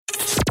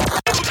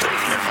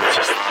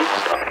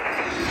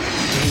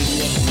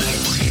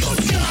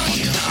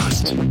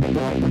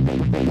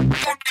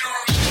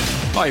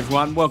Hi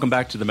everyone, welcome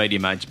back to the Media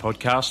Mates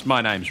podcast.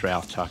 My name's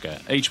Ralph Tucker.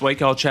 Each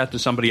week I'll chat to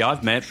somebody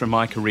I've met from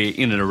my career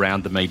in and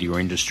around the media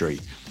industry.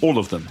 All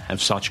of them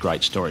have such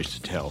great stories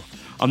to tell.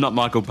 I'm not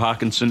Michael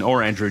Parkinson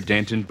or Andrew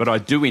Denton, but I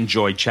do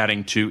enjoy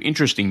chatting to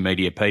interesting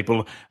media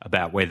people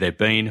about where they've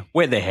been,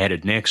 where they're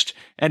headed next,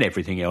 and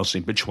everything else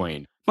in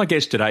between. My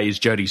guest today is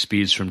Jodie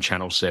Spears from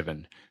Channel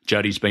 7.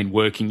 Jodie's been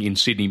working in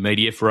Sydney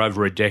media for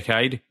over a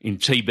decade, in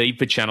TV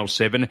for Channel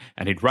 7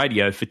 and in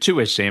radio for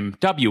 2SM,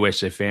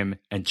 WSFM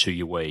and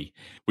 2UE.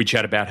 We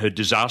chat about her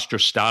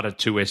disastrous start at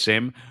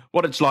 2SM,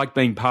 what it's like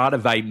being part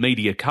of a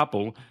media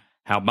couple,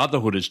 how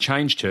motherhood has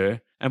changed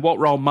her, and what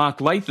role Mark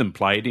Latham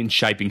played in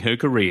shaping her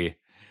career.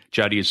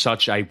 Jodie is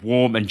such a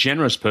warm and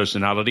generous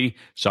personality,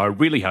 so I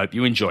really hope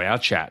you enjoy our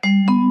chat.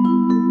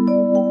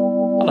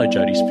 Hello,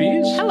 Jodie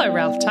Spears. Hello,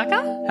 Ralph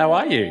Tucker. How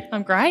are you?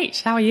 I'm great.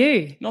 How are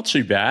you? Not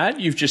too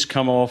bad. You've just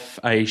come off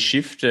a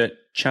shift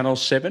at Channel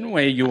 7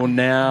 where you're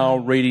now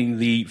reading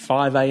the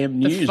 5 a.m.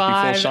 news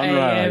before sunrise. 5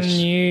 a.m.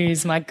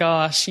 news, my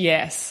gosh,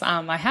 yes,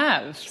 I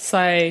have.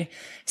 So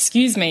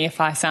excuse me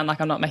if I sound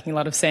like I'm not making a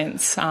lot of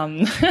sense.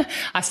 I'm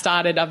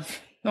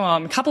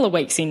a couple of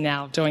weeks in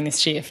now doing this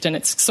shift, and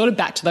it's sort of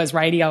back to those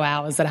radio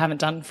hours that I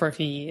haven't done for a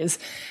few years.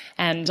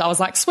 And I was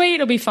like, sweet,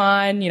 it'll be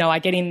fine. You know, I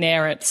get in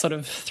there at sort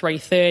of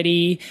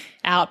 3:30,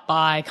 out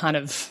by kind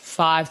of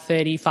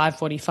 5:30,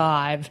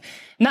 5:45.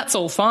 And that's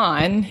all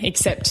fine,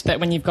 except that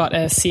when you've got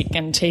a sick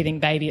and teething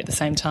baby at the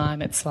same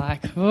time, it's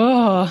like,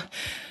 oh.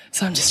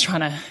 So I'm just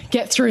trying to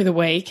get through the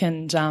week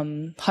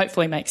and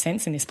hopefully make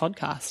sense in this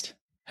podcast.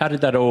 How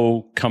did that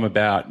all come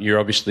about? You're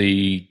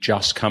obviously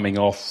just coming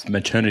off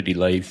maternity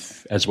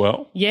leave as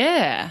well.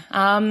 Yeah.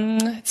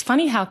 It's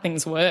funny how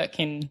things work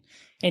in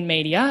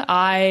media.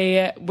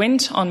 I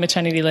went on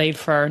maternity leave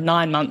for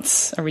 9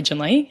 months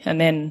originally,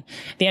 and then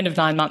at the end of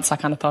 9 months I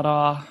kind of thought,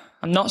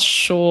 I'm not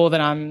sure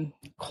that I'm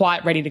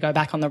quite ready to go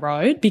back on the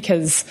road,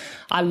 because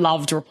I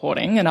loved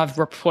reporting and I've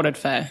reported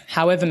for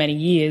however many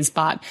years,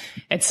 but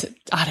it's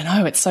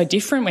so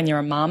different when you're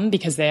a mum,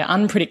 because they're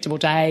unpredictable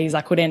days.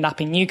 I could end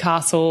up in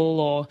Newcastle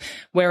or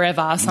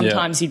wherever.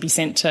 Sometimes you'd be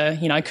sent to,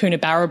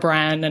 Coonabarra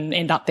brand and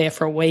end up there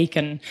for a week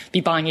and be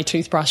buying your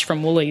toothbrush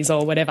from Woolies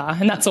or whatever.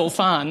 And that's all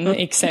fun,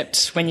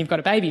 except when you've got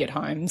a baby at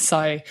home. So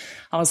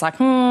I was like,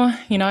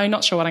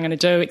 not sure what I'm going to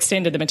do.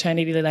 Extended the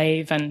maternity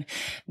leave, and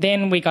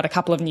then we got a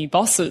couple of new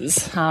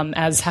bosses,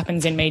 as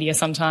happens in media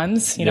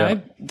sometimes.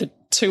 The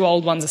two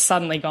old ones are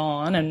suddenly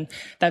gone and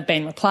they've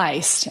been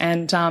replaced.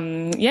 And,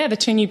 the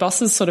two new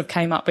bosses sort of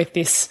came up with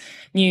this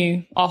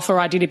new offer.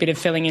 I did a bit of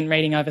filling in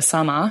reading over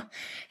summer,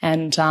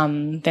 and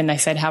then they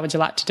said, how would you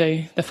like to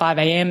do the 5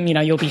 a.m.?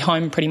 You'll be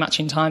home pretty much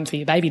in time for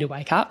your baby to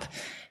wake up.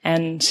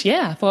 And,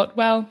 I thought,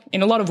 well,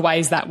 in a lot of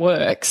ways that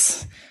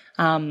works.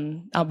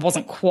 I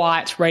wasn't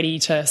quite ready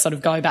to sort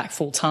of go back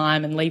full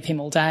time and leave him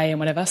all day and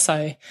whatever.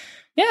 So,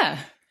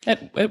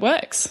 it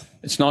works.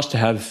 It's nice to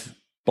have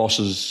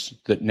bosses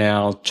that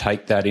now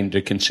take that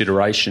into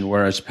consideration,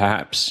 whereas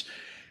perhaps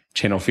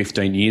 10 or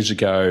 15 years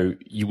ago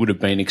you would have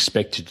been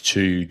expected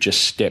to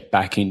just step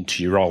back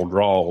into your old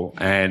role,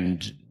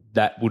 and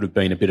that would have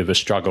been a bit of a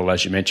struggle,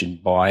 as you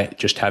mentioned, by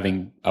just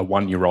having a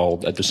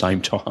 1-year-old at the same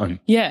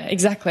time. Yeah,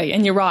 exactly.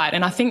 And you're right.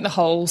 And I think the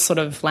whole sort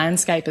of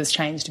landscape has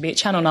changed a bit.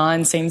 Channel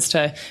 9 seems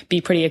to be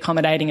pretty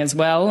accommodating as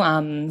well.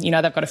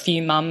 They've got a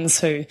few mums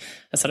who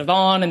are sort of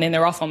on and then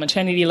they're off on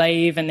maternity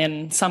leave, and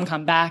then some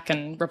come back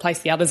and replace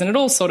the others. And it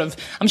all sort of,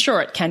 I'm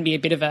sure it can be a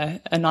bit of a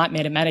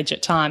nightmare to manage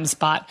at times,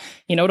 but,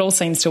 it all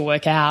seems to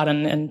work out,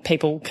 and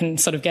people can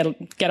sort of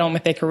get on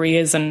with their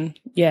careers and,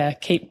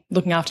 keep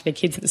looking after their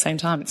kids at the same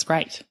time. It's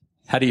great.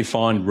 How do you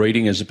find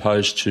reading as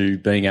opposed to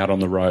being out on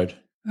the road?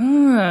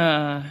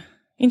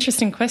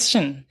 Interesting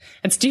question.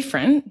 It's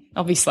different,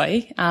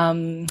 obviously.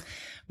 When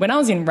I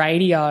was in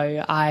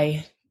radio,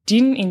 I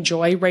didn't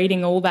enjoy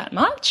reading all that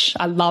much.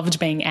 I loved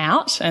being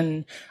out,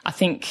 and I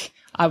think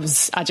I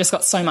just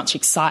got so much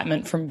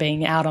excitement from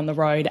being out on the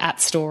road at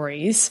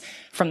stories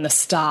from the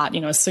start.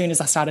 As soon as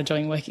I started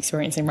doing work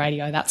experience in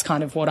radio, that's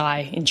kind of what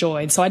I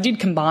enjoyed. So I did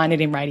combine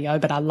it in radio,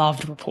 but I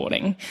loved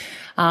reporting.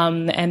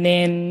 And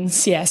then,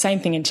 same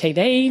thing in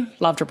TV.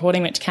 Loved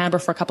reporting, went to Canberra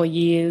for a couple of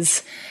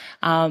years.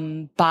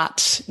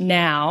 But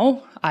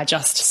now I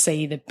just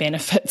see the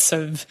benefits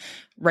of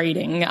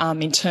reading,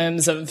 in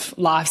terms of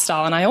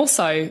lifestyle. And I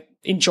also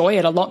enjoy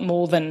it a lot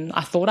more than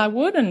I thought I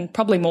would, and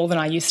probably more than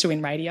I used to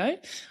in radio.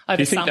 Do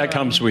you think that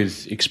comes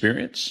with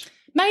experience?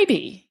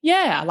 Maybe,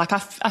 yeah. Like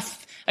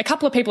a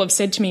couple of people have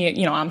said to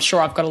me, I'm sure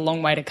I've got a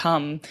long way to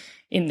come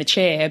in the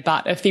chair,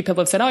 but a few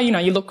people have said,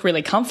 you look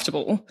really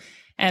comfortable.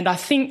 And I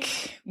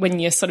think when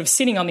you're sort of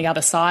sitting on the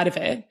other side of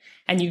it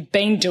and you've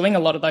been doing a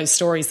lot of those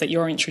stories that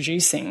you're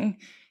introducing,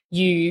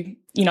 you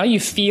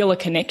feel a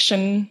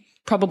connection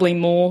probably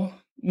more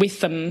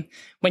with them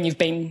when you've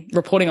been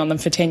reporting on them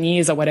for 10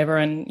 years or whatever.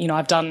 And,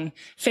 I've done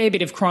a fair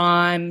bit of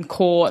crime,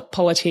 court,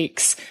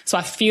 politics. So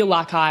I feel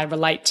like I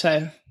relate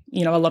to,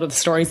 a lot of the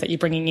stories that you're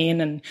bringing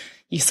in, and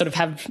you sort of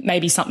have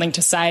maybe something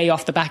to say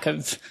off the back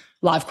of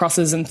live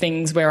crosses and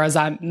things, whereas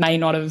I may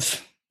not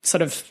have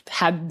sort of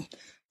had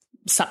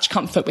such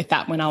comfort with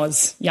that when I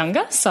was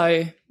younger.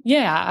 So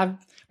I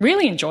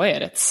really enjoy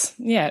it.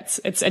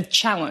 It's a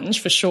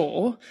challenge for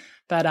sure,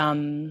 but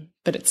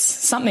it's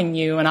something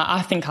new, and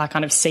I think I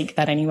kind of seek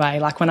that anyway.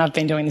 Like when I've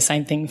been doing the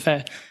same thing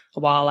for a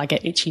while, I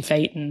get itchy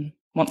feet and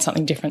want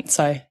something different.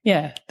 So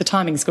yeah, the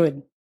timing's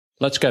good.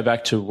 Let's go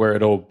back to where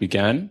it all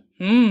began.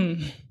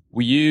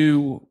 Were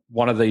you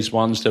one of these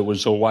ones that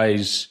was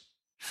always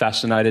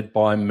fascinated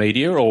by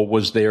media, or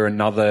was there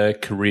another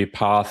career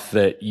path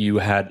that you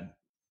had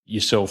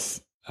yourself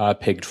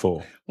pegged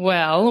for?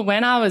 Well,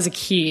 when I was a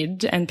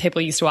kid and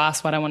people used to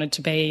ask what I wanted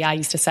to be, I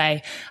used to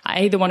say,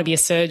 I either want to be a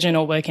surgeon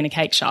or work in a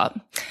cake shop.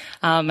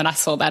 And I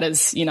saw that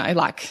as,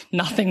 like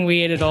nothing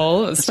weird at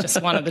all. It was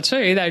just one of the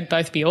two. They'd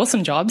both be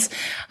awesome jobs.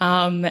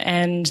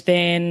 And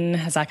then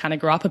as I kind of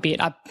grew up a bit,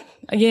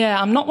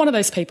 I'm not one of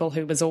those people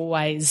who was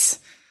always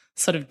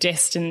sort of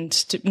destined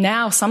to.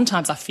 Now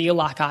sometimes I feel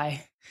like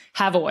I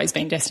have always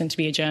been destined to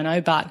be a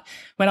journo, but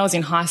when I was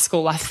in high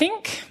school, I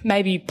think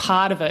maybe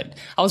part of it,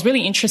 I was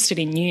really interested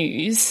in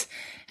news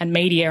and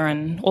media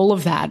and all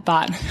of that,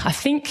 but I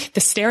think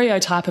the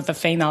stereotype of a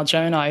female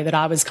journo that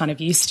I was kind of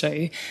used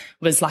to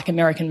was like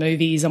American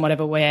movies and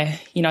whatever, where,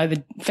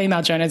 the female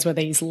journos were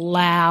these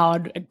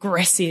loud,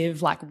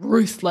 aggressive, like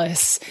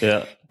ruthless,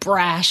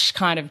 brash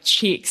kind of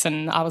chicks,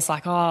 and I was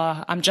like,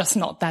 oh, I'm just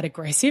not that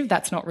aggressive.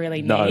 That's not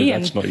really me. No,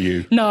 that's not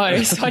you.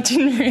 No, so I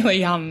didn't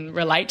really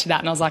relate to that,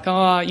 and I was like,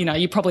 oh,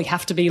 you probably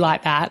have to be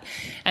like that.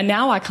 And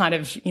now I kind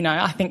of,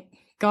 I think,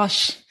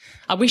 gosh,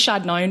 I wish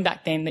I'd known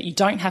back then that you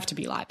don't have to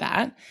be like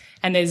that.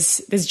 And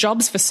there's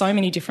jobs for so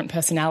many different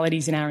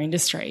personalities in our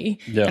industry,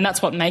 and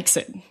that's what makes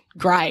it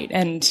great.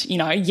 And,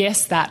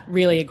 yes, that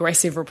really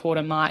aggressive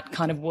reporter might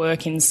kind of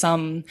work in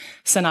some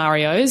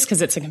scenarios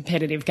because it's a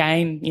competitive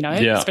game,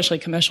 especially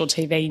commercial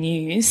TV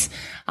news.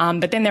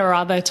 But then there are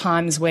other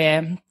times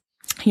where,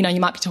 you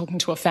might be talking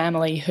to a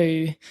family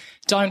who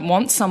don't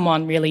want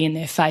someone really in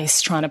their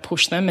face trying to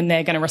push them, and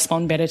they're going to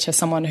respond better to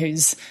someone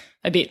who's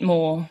a bit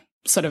more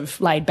sort of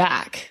laid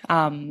back.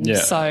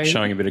 So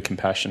showing a bit of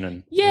compassion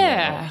and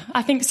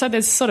I think so.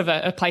 There's sort of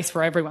a place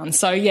for everyone.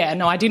 So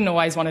I didn't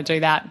always want to do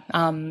that.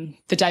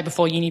 The day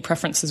before uni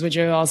preferences were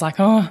due, I was like,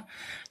 oh,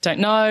 don't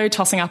know,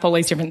 tossing up all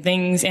these different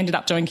things. Ended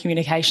up doing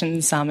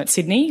communications at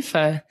Sydney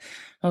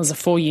it was a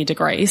 4-year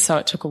degree, so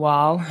it took a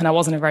while, and I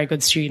wasn't a very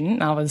good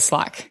student. I was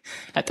like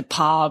at the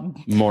pub.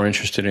 More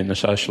interested in the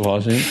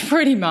socialising?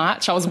 Pretty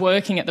much. I was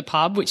working at the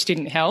pub, which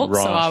didn't help.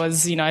 Right. So I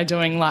was,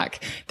 doing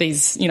like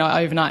these,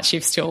 overnight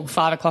shifts till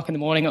 5 o'clock in the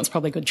morning. It was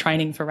probably good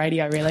training for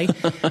radio, really.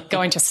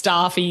 Going to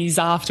staffies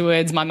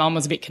afterwards. My mum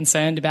was a bit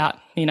concerned about,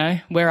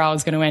 where I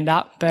was going to end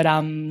up. But,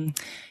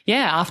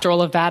 after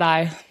all of that,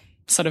 I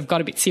sort of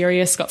got a bit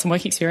serious, got some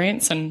work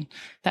experience, and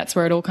that's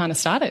where it all kind of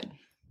started.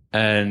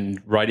 And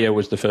radio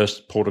was the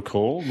first port of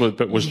call,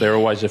 but was there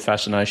always a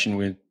fascination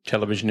with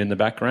television in the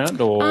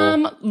background? Or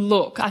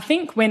look, I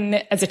think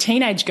as a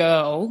teenage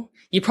girl,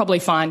 you probably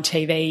find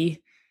TV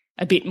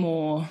a bit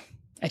more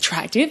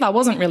attractive. I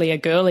wasn't really a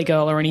girly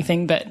girl or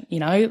anything, but,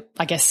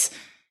 I guess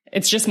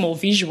it's just more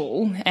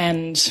visual.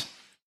 And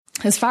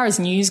as far as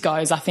news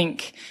goes, I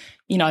think,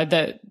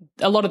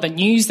 a lot of the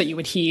news that you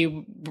would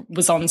hear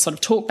was on sort of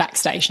talkback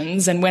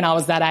stations. And when I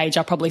was that age,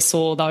 I probably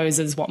saw those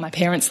as what my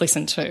parents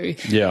listened to.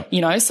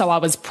 Yeah. So I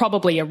was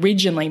probably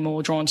originally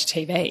more drawn to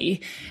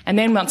TV. And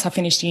then once I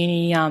finished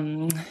uni,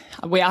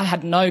 I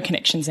had no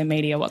connections in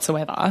media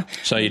whatsoever.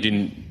 So you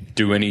didn't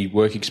do any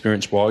work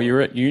experience while you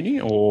were at uni,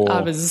 or?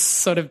 I was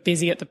sort of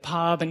busy at the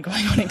pub and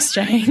going on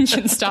exchange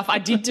and stuff. I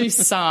did do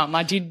some.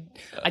 I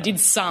did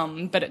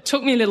some, but it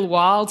took me a little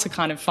while to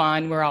kind of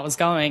find where I was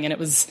going, and it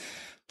was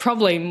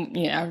probably,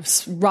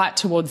 right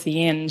towards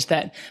the end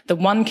that the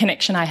one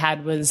connection I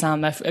had was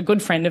a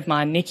good friend of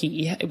mine,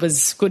 Nikki. It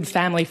was good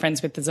family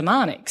friends with the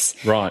Zamanics.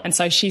 Right. And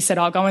so she said,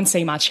 I'll go and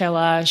see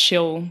Marcella.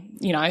 She'll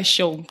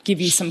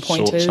give you some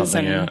pointers. Sort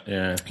something out,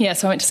 yeah.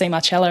 So I went to see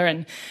Marcella,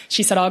 and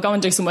she said, I'll go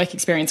and do some work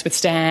experience with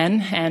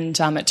Stan and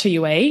at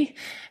 2UE.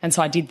 And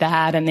so I did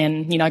that, and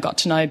then, got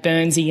to know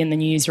Burnsy in the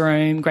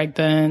newsroom, Greg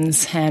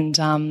Burns, and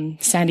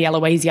Sandy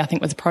Aloisi, I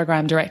think, was the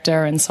program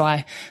director. And so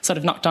I sort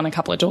of knocked on a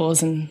couple of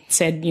doors and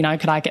said,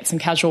 could I get some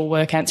casual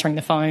work answering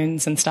the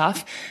phones and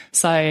stuff?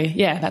 So,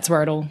 that's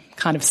where it all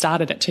kind of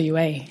started at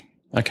 2UE.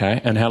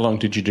 Okay. And how long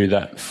did you do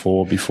that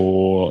for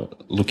before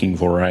looking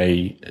for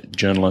a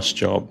journalist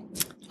job?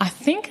 I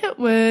think it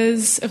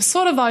was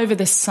sort of over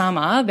the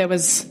summer. There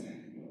was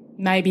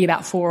maybe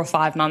about 4 or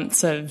 5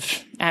 months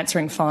of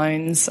answering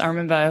phones. I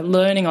remember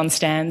learning on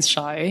Stan's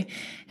show,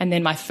 and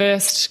then my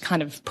first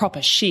kind of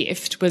proper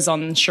shift was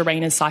on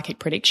Sharina's Psychic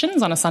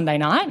Predictions on a Sunday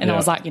night, and I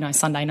was like,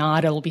 Sunday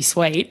night, it'll be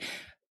sweet.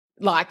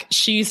 Like,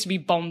 she used to be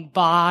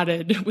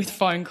bombarded with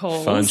phone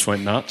calls. Phones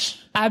went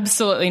nuts.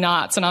 Absolutely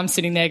nuts. And I'm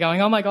sitting there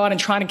going, oh, my God, and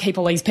trying to keep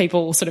all these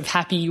people sort of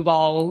happy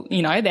while,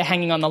 they're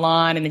hanging on the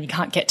line, and then you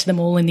can't get to them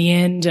all in the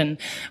end and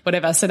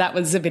whatever. So that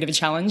was a bit of a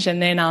challenge.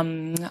 And then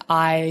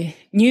I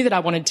knew that I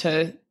wanted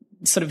to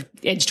sort of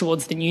edge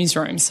towards the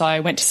newsroom. So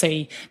I went to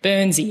see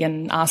Burnsy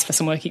and asked for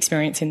some work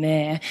experience in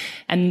there.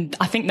 And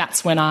I think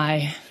that's when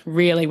I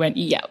really went,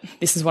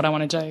 this is what I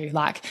want to do.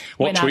 Like,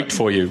 what tweaked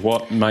for you?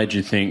 What made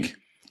you think,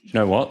 you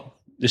know what?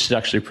 this is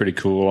actually pretty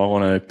cool. I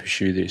want to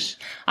pursue this?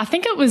 I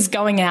think it was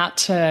going out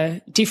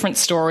to different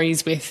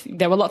stories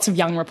there were lots of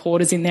young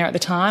reporters in there at the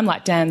time,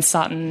 like Dan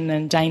Sutton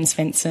and Dane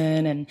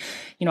Svensson, and,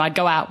 I'd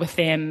go out with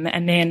them.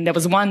 And then there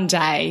was one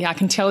day, I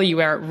can tell you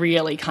where it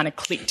really kind of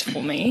clicked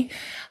for me.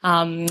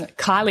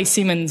 Kylie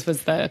Simmons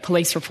was the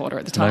police reporter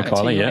at the time.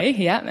 Kylie,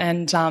 yeah.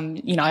 And,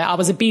 I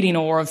was a bit in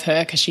awe of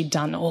her because she'd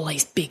done all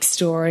these big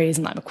stories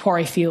and like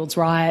Macquarie Fields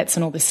riots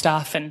and all this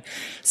stuff. And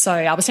so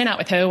I was sent out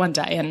with her one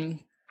day, and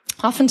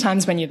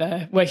oftentimes when you're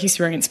the work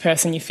experience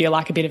person, you feel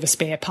like a bit of a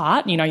spare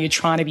part. You're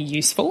trying to be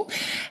useful.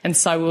 And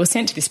so we were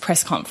sent to this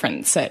press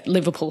conference at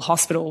Liverpool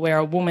Hospital where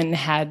a woman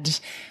had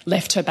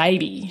left her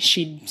baby.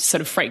 She'd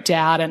sort of freaked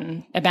out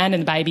and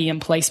abandoned the baby,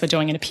 and police were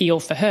doing an appeal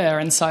for her.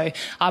 And so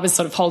I was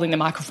sort of holding the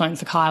microphone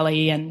for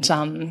Kylie,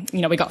 and,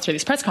 we got through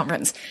this press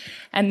conference.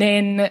 And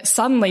then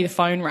suddenly the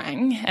phone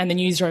rang and the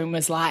newsroom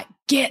was like,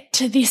 get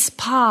to this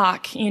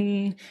park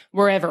in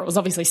wherever. It was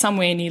obviously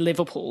somewhere near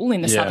Liverpool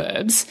in the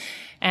suburbs.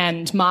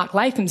 And Mark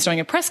Latham's doing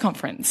a press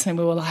conference, and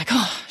we were like,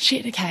 oh,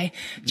 shit, okay,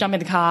 jump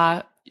in the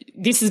car.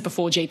 This is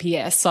before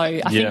GPS. So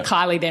I think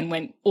Kylie then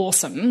went,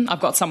 awesome, I've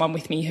got someone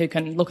with me who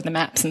can look at the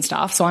maps and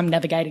stuff. So I'm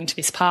navigating to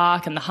this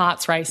park and the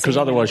heart's racing. Because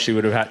otherwise she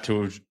would have had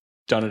to have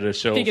done it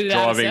herself,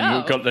 driving,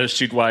 got the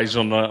Sidways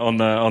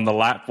on the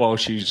lap while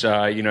she's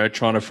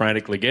trying to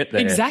frantically get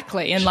there.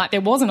 Exactly, and there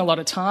wasn't a lot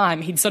of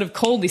time. He'd sort of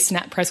called this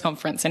snap press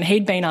conference, and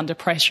he'd been under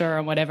pressure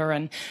and whatever,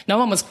 and no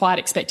one was quite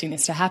expecting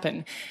this to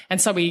happen.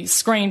 And so we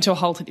screamed to a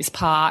halt at this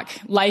park.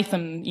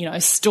 Latham,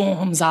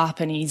 storms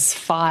up and he's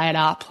fired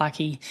up like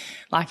he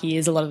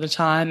is a lot of the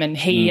time, and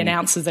he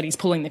announces that he's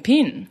pulling the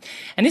pin.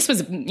 And this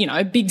was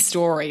a big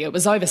story. It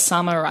was over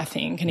summer, I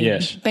think, and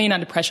he'd been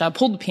under pressure,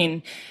 pulled the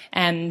pin,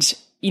 and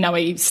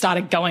he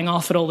started going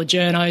off at all the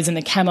journos and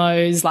the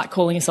camos,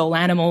 calling us all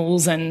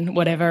animals and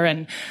whatever.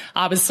 And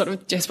I was sort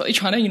of desperately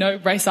trying to,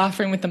 race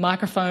after him with the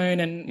microphone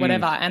and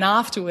whatever. And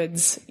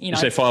afterwards,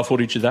 Is there file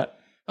footage of that?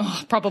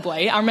 Oh,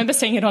 probably. I remember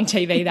seeing it on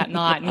TV that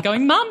night and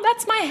going, Mum,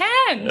 that's my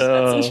hand.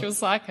 And she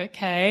was like,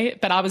 okay.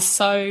 But I was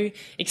so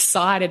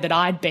excited that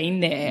I'd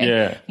been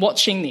there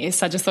watching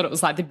this. I just thought it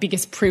was the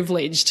biggest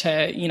privilege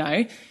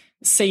to,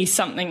 see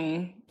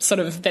something sort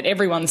of that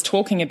everyone's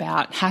talking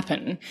about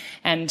happen.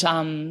 And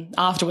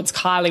afterwards,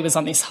 Kylie was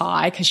on this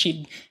high because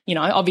she'd,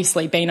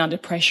 obviously been under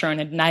pressure and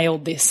had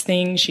nailed this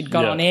thing. She'd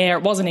got on air.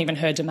 It wasn't even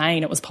her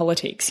domain. It was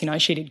politics.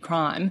 She did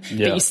crime.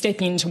 Yeah. But you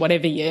step into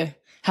whatever you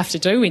have to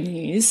do in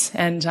news.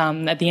 And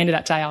at the end of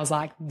that day, I was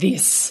like,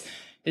 this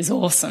is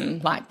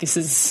awesome. This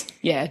is,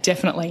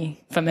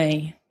 definitely for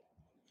me.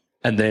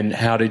 And then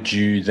how did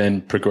you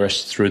then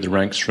progress through the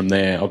ranks from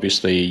there?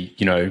 Obviously,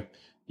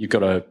 you've got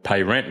to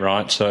pay rent,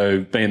 right?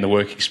 So being the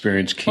work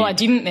experience kid. Well, I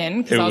didn't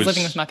then because I was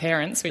living with my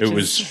parents, which it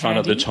was fun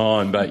at the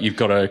time, but you've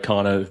got to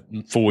kind of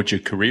forge your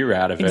career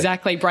out of it.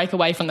 Exactly, break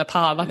away from the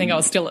pub. I think I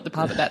was still at the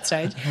pub at that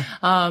stage.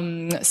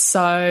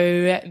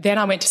 So then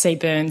I went to see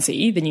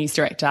Burnsy, the news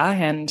director,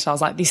 and I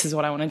was like, this is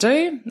what I want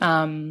to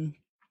do.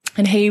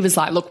 And he was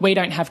like, look, we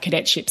don't have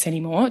cadetships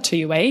anymore at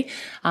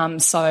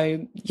 2UE,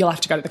 so you'll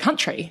have to go to the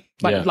country,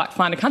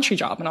 find a country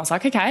job. And I was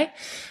like, okay,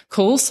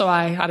 cool. So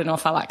I don't know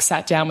if I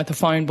sat down with a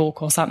phone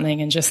book or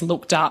something and just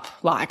looked up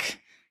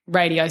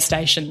radio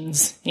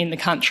stations in the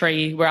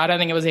country where I don't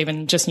think it was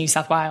even just New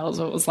South Wales.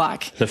 It was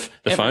the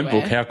phone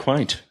book, how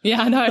quaint.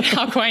 Yeah, I know,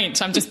 how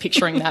quaint. I'm just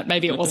picturing that.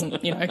 Maybe it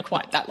wasn't,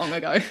 quite that long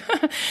ago.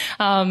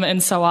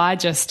 And so I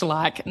just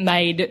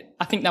made,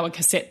 I think they were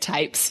cassette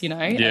tapes,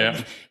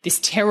 of this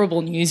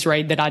terrible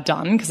newsread that I'd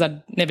done because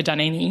I'd never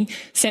done any,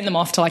 sent them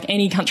off to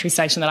any country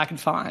station that I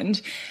could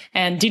find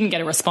and didn't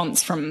get a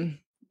response from,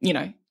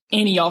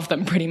 any of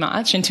them pretty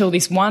much until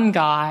this one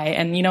guy.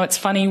 And, it's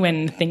funny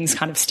when things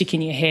kind of stick in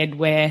your head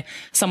where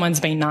someone's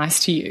been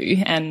nice to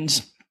you.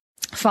 And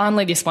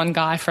finally this one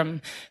guy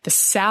from the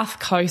South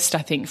Coast,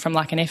 I think, from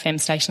an FM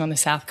station on the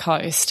South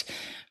Coast,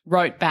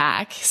 wrote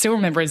back. Still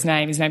remember his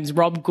name. His name's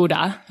Rob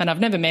Gooder, and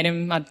I've never met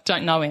him. I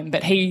don't know him,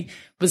 but he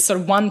was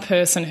sort of one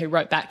person who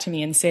wrote back to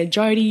me and said,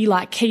 Jody,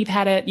 keep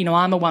at it.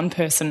 I'm a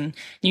one-person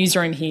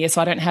newsroom here, so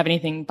I don't have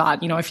anything. But,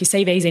 if your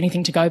CV's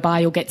anything to go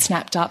by, you'll get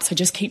snapped up. So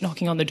just keep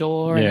knocking on the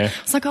door. And I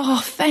was like, oh,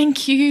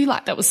 thank you.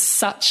 That was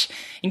such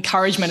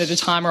encouragement at a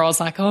time where I was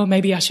like, oh,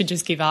 maybe I should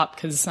just give up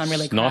because I'm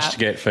really crap. Nice to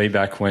get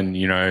feedback when,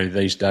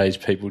 these days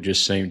people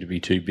just seem to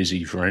be too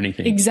busy for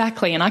anything.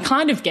 Exactly. And I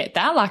kind of get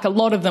that. A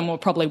lot of them were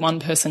probably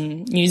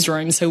one-person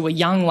newsrooms who were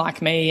young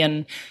like me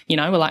and,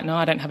 were like, no,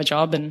 I don't have a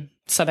job. And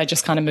so they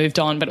just kind of moved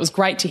on. But it was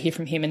great to hear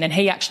from him. And then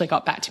he actually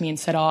got back to me and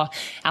said, oh,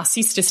 our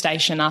sister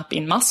station up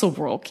in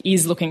Muswellbrook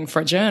is looking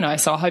for a journo,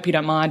 so I hope you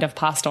don't mind. I've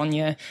passed on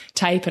your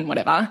tape and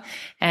whatever.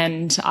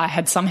 And I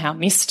had somehow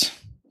missed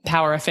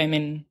Power FM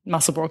in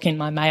Muswellbrook in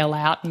my mail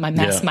out, my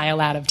mass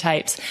mail out of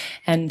tapes.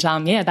 And,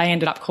 they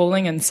ended up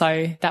calling. And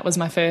so that was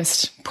my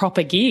first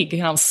proper gig.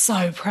 And I was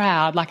so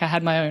proud. I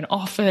had my own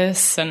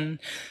office and,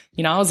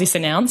 I was this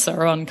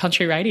announcer on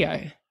country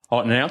radio. Oh,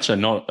 announcer,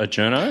 not a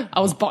journo? I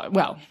was,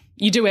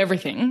 you do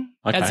everything,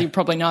 Okay. as you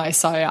probably know.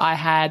 So I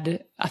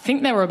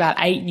think there were about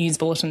 8 news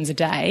bulletins a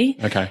day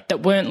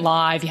that weren't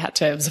live. It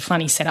was a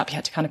funny setup. You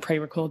had to kind of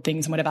pre-record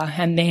things and whatever.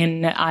 And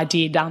then I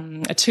did a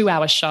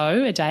 2-hour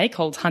show a day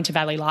called Hunter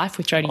Valley Life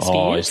with Jodie Spears.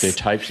 Oh, is there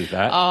tapes of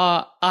that?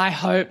 I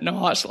hope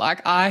not.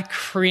 Like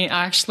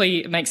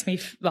actually, it makes me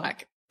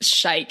like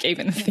shake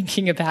even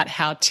thinking about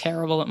how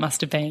terrible it must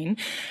have been.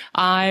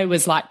 I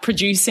was like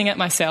producing it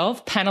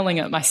myself, paneling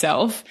it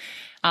myself.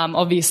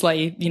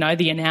 Obviously, you know,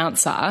 the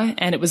announcer,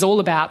 and it was all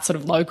about sort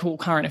of local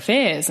current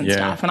affairs and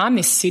stuff. And I'm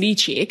this city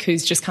chick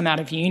who's just come out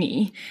of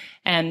uni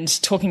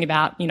and talking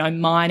about, you know,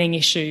 mining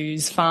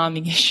issues,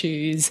 farming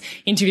issues,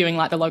 interviewing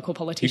like the local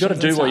politicians. You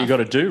got to do what you got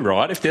to do,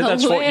 right? If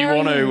that's what you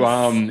want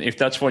to, if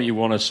that's what you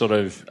want to sort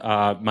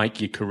of make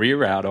your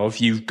career out of,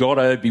 you've got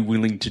to be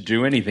willing to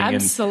do anything.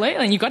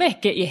 Absolutely, and you've got to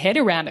get your head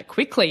around it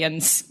quickly,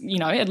 and you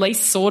know, at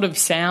least sort of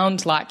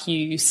sound like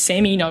you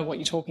semi know what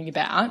you're talking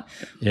about,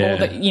 or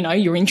that you know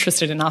you're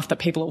interested enough that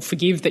people will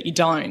forgive that you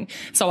don't.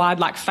 So I'd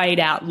like fade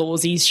out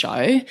Lawsy's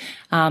show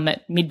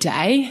at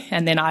midday,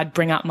 and then I'd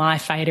bring up my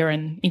fader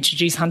and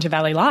introduce Hunter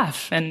Valley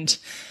Life. And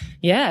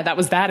yeah, that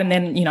was that. And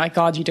then, you know,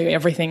 God, you do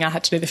everything. I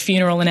had to do the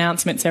funeral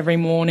announcements every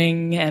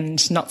morning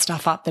and not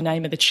stuff up the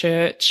name of the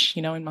church,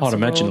 you know, in Muswellbrook. I'd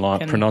imagine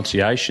like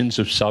pronunciations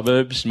of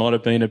suburbs might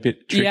have been a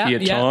bit tricky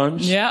at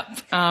times.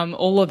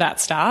 All of that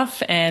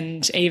stuff,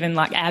 and even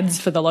like ads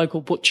for the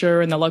local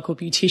butcher and the local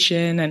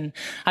beautician. And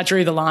I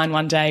drew the line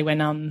one day when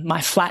my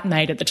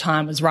flatmate at the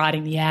time was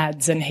writing the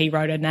ads, and he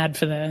wrote an ad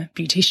for the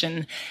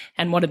beautician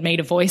and wanted me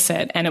to voice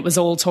it. And it was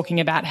all talking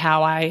about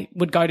how I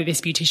would go to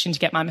this beautician to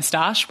get my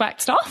moustache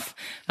waxed off.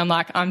 I'm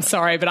like, I'm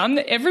sorry, but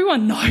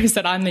everyone knows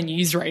that I'm the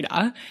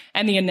newsreader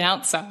and the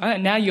announcer,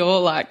 and now you're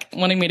like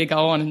wanting me to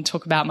go on and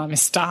talk about my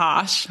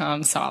moustache.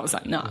 So I was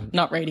like, no,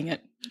 not reading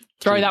it.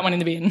 Throw that one in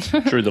the bin.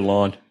 Drew the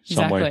line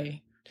somewhere.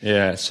 Exactly.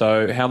 Yeah.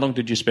 So how long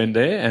did you spend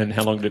there, and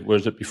how long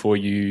was it before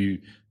you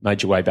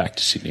made your way back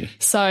to Sydney?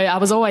 So I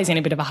was always in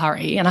a bit of a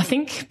hurry, and I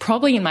think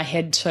probably in my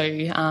head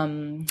too,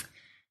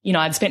 you know,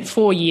 I'd spent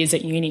 4 years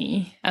at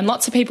uni, and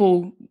lots of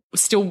people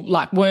still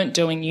like weren't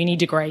doing uni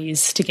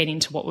degrees to get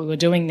into what we were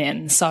doing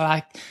then. So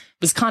I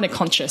was kind of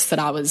conscious that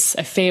I was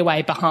a fair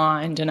way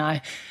behind, and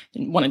I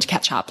wanted to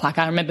catch up. Like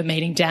I remember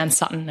meeting Dan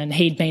Sutton, and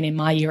he'd been in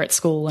my year at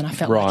school, and I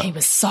felt like he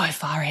was so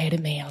far ahead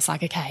of me. I was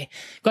like, okay,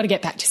 got to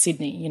get back to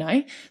Sydney, you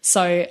know?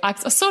 So I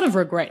sort of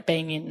regret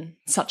being in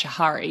such a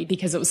hurry,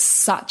 because it was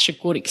such a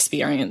good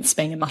experience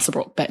being in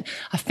Muswellbrook, but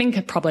I think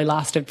it probably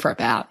lasted for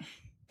about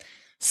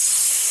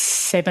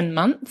 7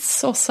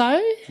 months or so.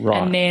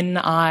 Right. And then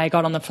I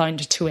got on the phone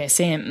to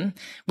 2SM,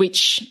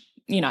 which,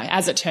 you know,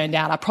 as it turned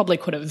out, I probably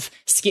could have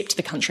skipped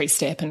the country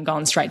step and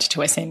gone straight to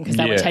 2SM, because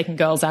they were taking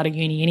girls out of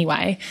uni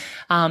anyway.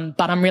 But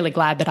I'm really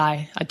glad that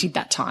I did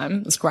that time.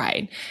 It was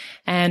great.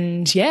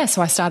 And yeah,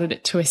 so I started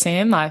at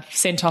 2SM. I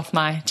sent off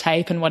my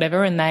tape and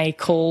whatever, and they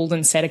called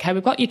and said, okay,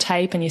 we've got your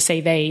tape and your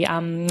CV.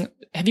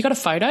 Have you got a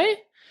photo?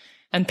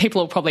 And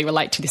people will probably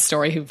relate to this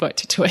story who've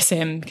worked at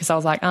 2SM, because I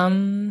was like,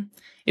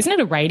 isn't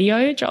it a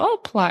radio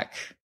job? Like,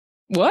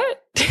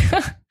 what?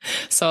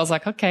 So I was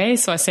like, okay.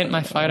 So I sent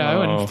my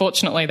photo, and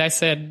fortunately they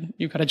said,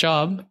 you've got a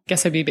job.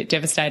 Guess it'd be a bit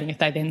devastating if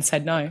they then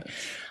said no.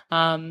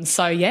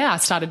 So yeah, I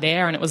started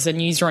there, and it was a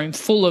newsroom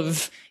full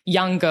of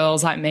young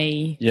girls like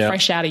me,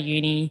 fresh out of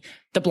uni,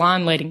 the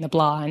blind leading the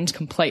blind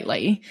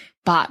completely.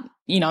 But,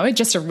 you know,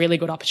 just a really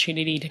good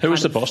opportunity to. Who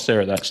was the boss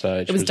there at that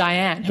stage? It was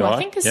Diane, who I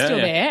think is still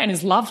there and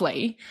is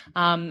lovely.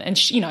 And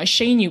she, you know,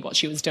 she knew what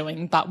she was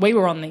doing, but we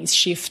were on these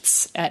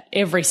shifts at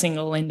every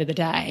single end of the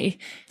day.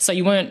 So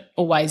you weren't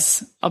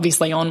always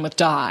obviously on with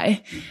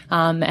Di.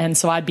 And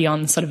so I'd be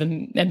on sort of a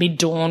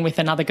mid-dawn with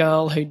another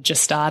girl who'd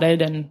just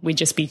started, and we'd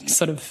just be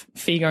sort of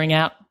figuring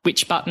out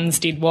which buttons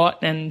did what,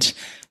 and,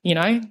 you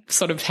know,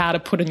 sort of how to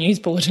put a news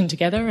bulletin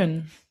together.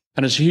 And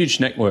it's a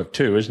huge network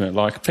too, isn't it?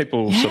 Like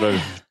people sort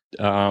of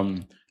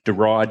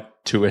deride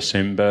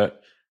 2SM,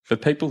 but for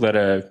people that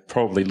are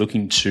probably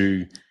looking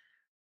to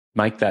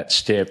make that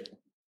step,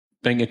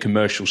 being a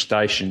commercial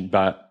station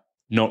but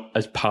not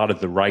as part of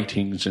the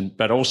ratings,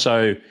 but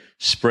also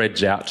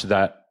spreads out to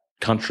that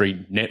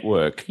country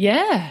network,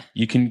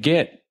 you can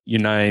get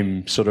your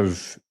name sort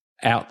of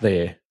out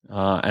there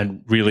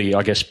and really,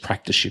 I guess,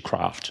 practice your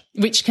craft.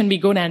 Which can be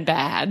good and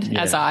bad,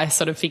 as I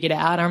sort of figured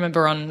out. I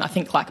remember on, I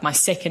think, like my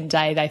second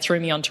day, they threw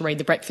me on to read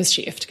the breakfast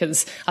shift,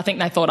 because I think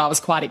they thought I was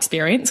quite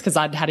experienced because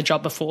I'd had a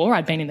job before.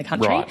 I'd been in the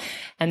country. Right.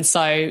 And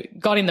so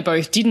got in the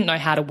booth, didn't know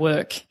how to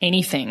work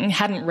anything,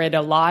 hadn't read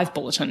a live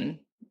bulletin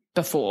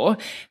before.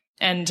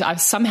 And I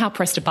somehow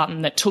pressed a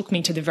button that took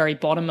me to the very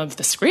bottom of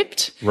the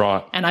script.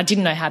 Right. And I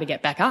didn't know how to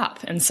get back up.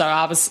 And so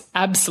I was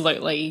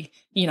absolutely,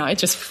 you know,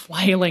 just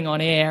flailing on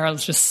air. I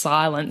was just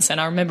silence. And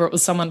I remember it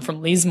was someone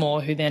from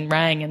Lismore who then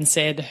rang and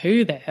said,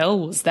 who the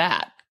hell was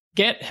that?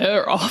 Get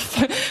her off.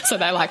 So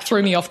they like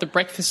threw me off the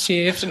breakfast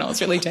shift, and I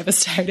was really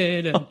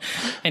devastated. And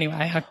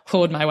anyway, I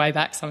clawed my way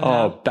back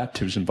somehow. Oh,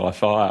 baptism by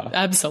fire.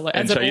 Absolutely.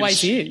 And as so it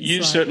always is.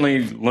 You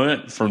certainly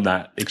learnt from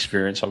that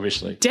experience,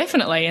 obviously.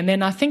 Definitely. And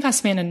then I think I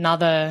spent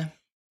another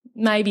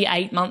maybe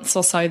 8 months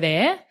or so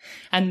there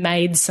and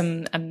made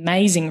some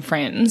amazing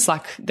friends.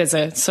 Like there's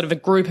a sort of a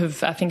group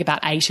of, I think about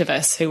 8 of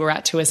us who were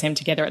at 2SM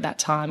together at that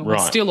time. We're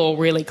still all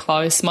really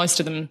close. Most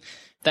of them,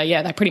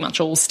 they pretty much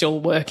all still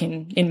work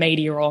in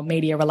media or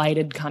media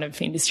related kind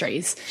of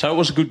industries. So it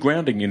was a good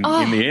grounding in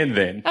the end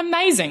then.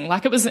 Amazing.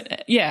 Like it was,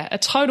 a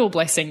total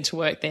blessing to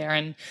work there.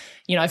 And,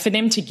 for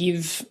them to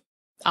give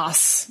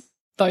us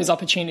those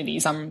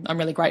opportunities I'm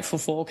really grateful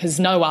for, because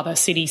no other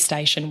city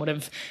station would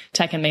have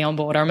taken me on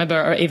board. I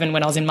remember even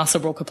when I was in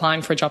Muswellbrook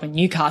applying for a job in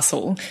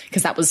Newcastle,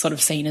 because that was sort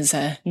of seen as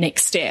a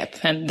next step,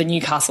 and the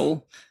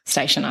Newcastle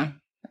station,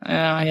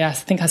 I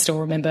think I still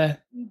remember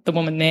the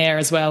woman there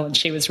as well, and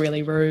she was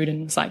really rude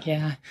and was like,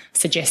 I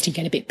suggest you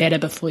get a bit better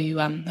before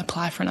you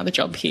apply for another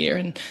job here,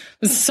 and it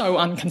was so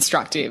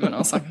unconstructive, and I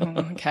was like,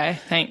 okay,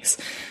 thanks.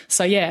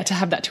 So to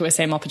have that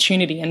 2SM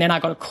opportunity, and then I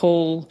got a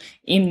call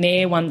in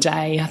there one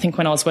day, I think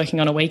when I was working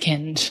on a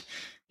weekend,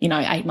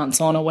 8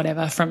 months on or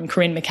whatever, from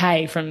Corinne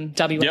McKay from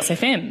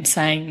WSFM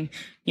saying,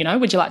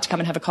 would you like to come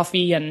and have a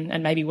coffee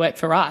and maybe work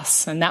for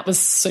us? And that was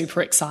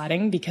super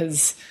exciting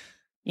because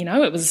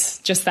it was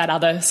just that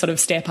other sort of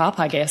step up,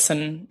 I guess,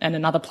 and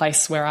another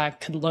place where I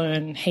could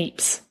learn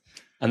heaps.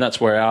 And that's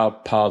where our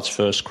paths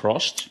first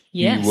crossed.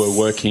 Yes. You were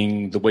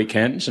working the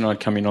weekends and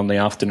I'd come in on the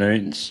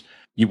afternoons.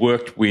 You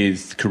worked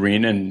with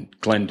Corinne and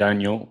Glenn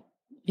Daniel.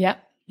 Yeah.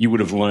 You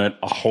would have learnt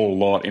a whole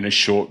lot in a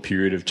short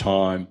period of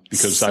time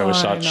because they were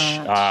such,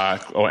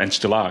 and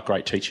still are,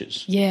 great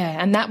teachers. Yeah,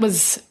 and that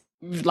was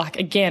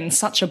again,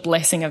 such a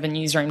blessing of a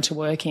newsroom to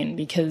work in,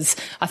 because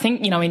I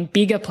think, in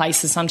bigger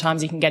places,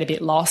 sometimes you can get a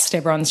bit lost.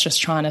 Everyone's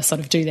just trying to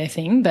sort of do their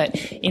thing. But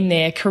in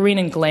there, Corinne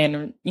and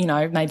Glenn,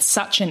 made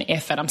such an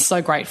effort. I'm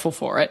so grateful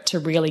for it, to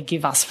really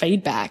give us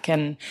feedback.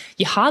 And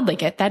you hardly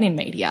get that in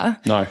media.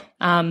 No.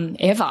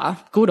 Ever,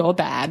 good or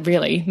bad,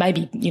 really.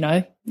 Maybe,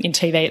 in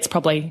TV, it's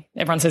probably,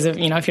 everyone says, if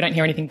you don't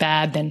hear anything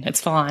bad, then it's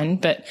fine,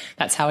 but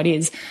that's how it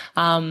is.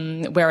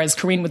 Whereas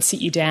Corinne would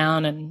sit you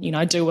down and,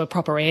 do a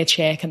proper air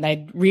check, and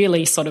they'd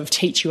really sort of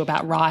teach you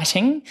about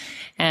writing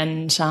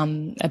and,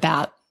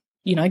 about,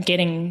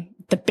 getting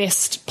the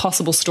best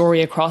possible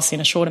story across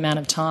in a short amount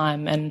of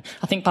time. And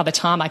I think by the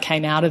time I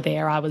came out of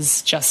there, I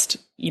was just,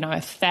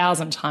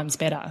 1,000 times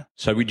better.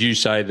 So would you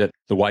say that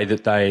the way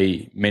that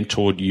they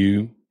mentored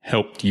you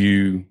helped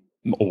you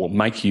or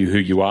make you who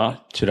you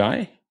are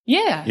today?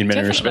 Yeah, in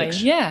many definitely,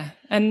 respects. Yeah.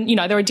 And,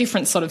 there are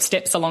different sort of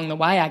steps along the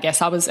way, I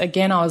guess. I was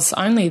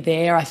only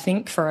there, I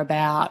think, for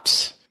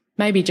about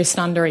maybe just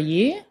under a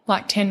year,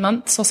 like 10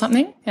 months or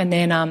something. And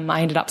then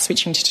I ended up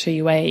switching to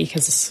 2UE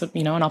because,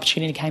 an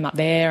opportunity came up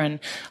there. And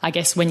I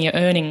guess when you're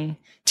earning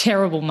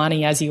terrible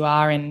money as you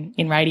are in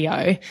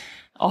radio,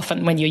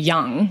 often when you're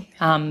young,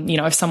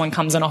 if someone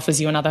comes and offers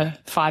you another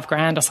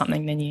 $5,000 or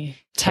something, then you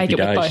take it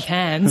with both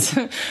hands.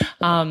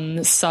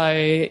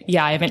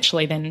 I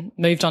eventually then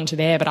moved on to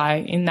there. But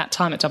in that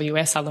time at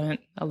WS, I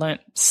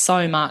learnt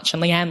so much.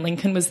 And Leanne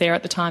Lincoln was there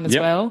at the time as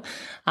well.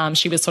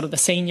 She was sort of the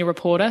senior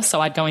reporter. So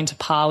I'd go into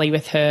Parley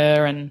with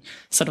her and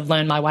sort of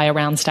learn my way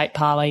around State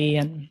Parley.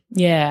 And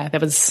there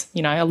was,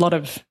 a lot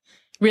of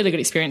really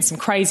good experience, some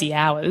crazy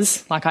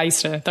hours. Like I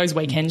used to, those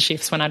weekend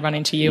shifts when I'd run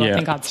into you, I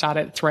think I'd start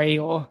at 3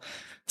 or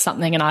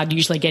something, and I'd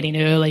usually get in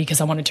early because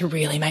I wanted to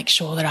really make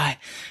sure that I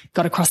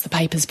got across the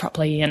papers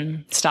properly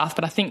and stuff.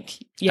 But I think,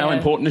 how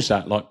important is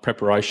that, like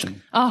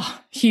preparation? Oh,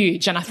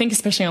 huge. And I think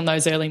especially on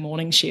those early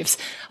morning shifts,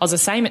 I was the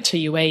same at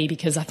 2UE,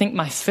 because I think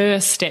my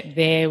first step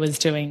there was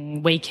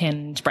doing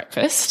weekend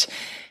breakfast.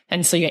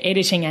 And so you're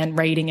editing and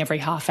reading every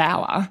half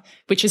hour,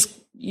 which is,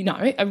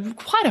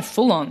 quite a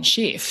full-on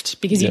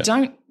shift, because you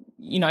don't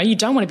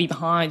want to be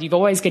behind. You've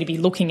always got to be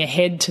looking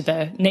ahead to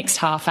the next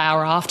half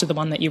hour after the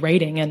one that you're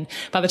reading. And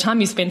by the time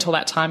you spent all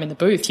that time in the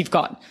booth, you've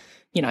got,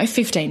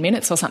 15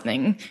 minutes or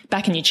something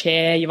back in your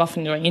chair. You're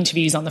often doing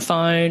interviews on the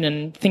phone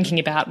and thinking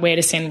about where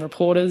to send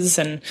reporters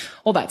and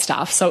all that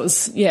stuff. So it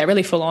was,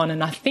 really full on.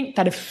 And I think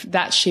that if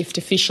that shift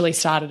officially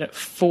started at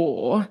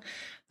 4,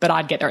 but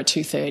I'd get there at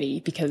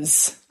 2:30,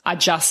 because I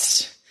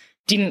just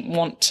didn't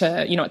want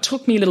to, it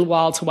took me a little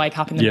while to wake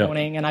up in the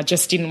morning, and I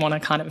just didn't want to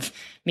kind of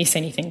miss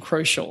anything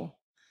crucial.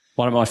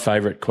 One of my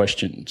favourite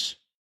questions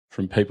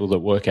from people that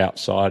work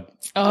outside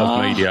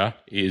of media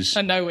is,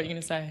 I know what you're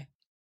going to say.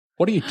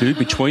 What do you do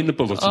between the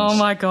bulletins? Oh,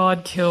 my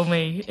God, kill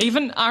me.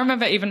 I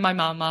remember my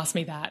mum asked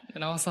me that,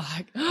 and I was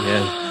like...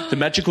 the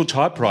magical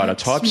typewriter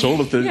types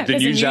all of the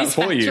news out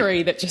for you. There's a news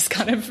factory that just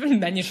kind of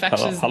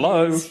manufactures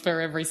news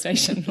for every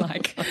station.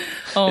 Like,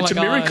 oh, my God. It's a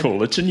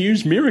miracle. It's a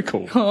news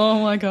miracle.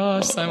 Oh, my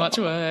gosh, so much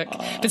work.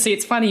 But see,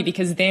 it's funny,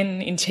 because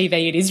then in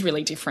TV it is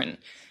really different.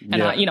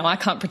 And, I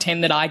can't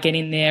pretend that I get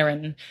in there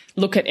and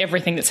look at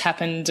everything that's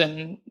happened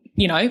and,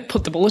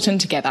 put the bulletin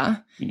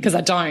together, because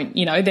I don't.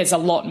 There's a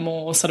lot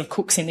more sort of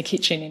cooks in the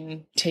kitchen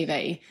in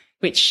TV,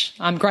 which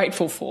I'm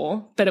grateful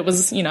for. But it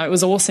was, it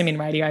was awesome in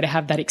radio to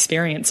have that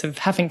experience of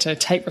having to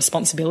take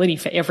responsibility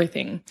for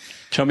everything.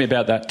 Tell me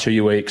about that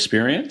 2UE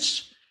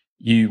experience.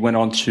 You went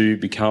on to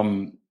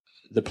become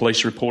the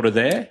police reporter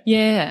there.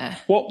 Yeah.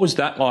 What was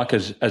that like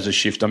as a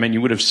shift? I mean,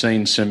 you would have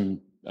seen some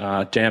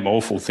damn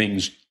awful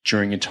things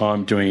during your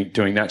time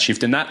doing that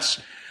shift. And that's,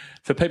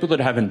 for people that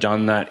haven't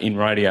done that in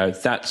radio,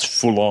 that's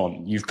full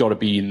on. You've got to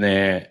be in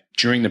there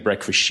during the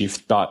breakfast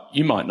shift, but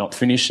you might not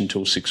finish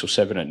until 6 or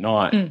 7 at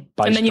night. And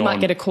then you might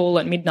get a call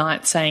at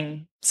midnight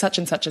saying such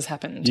and such has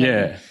happened.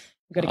 Yeah.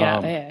 You've got to get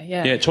out there.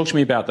 Yeah. Yeah. Talk to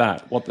me about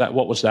that. What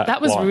was that?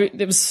 That was, like?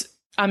 it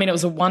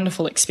was a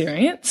wonderful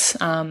experience.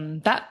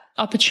 That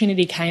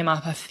opportunity came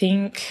up, I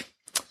think,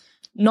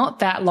 not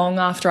that long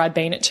after I'd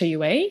been at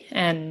 2UE,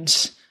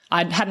 and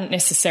I hadn't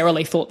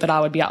necessarily thought that I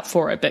would be up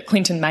for it, but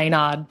Clinton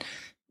Maynard,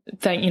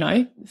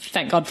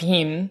 thank God for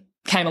him,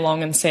 came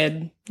along and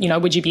said,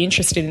 would you be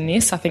interested in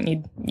this? I think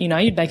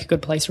you'd make a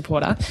good police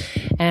reporter,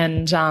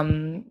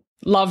 and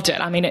loved it.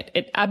 I mean,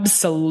 it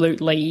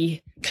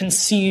absolutely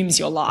consumes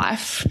your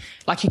life.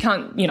 Like, you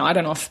can't, I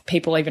don't know if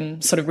people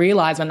even sort of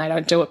realise when they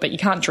don't do it, but you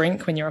can't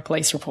drink when you're a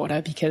police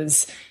reporter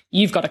because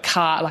you've got a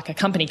car, like a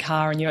company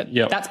car, and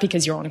that's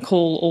because you're on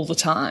call all the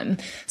time.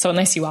 So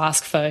unless you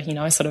ask for,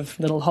 sort of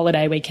little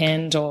holiday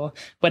weekend or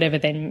whatever,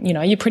 then,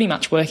 you're pretty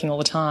much working all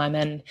the time.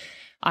 And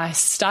I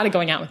started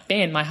going out with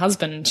Ben, my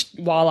husband,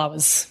 while I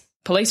was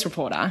police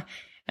reporter,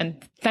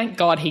 and thank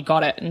God he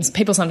got it. And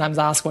people sometimes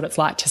ask what it's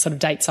like to sort of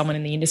date someone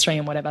in the industry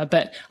and whatever,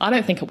 but I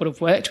don't think it would have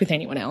worked with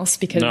anyone else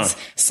because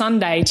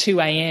Sunday, 2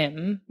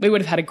 a.m., we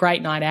would have had a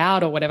great night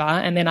out or whatever,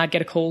 and then I'd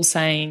get a call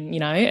saying,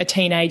 a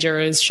teenager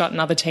has shot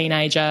another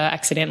teenager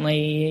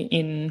accidentally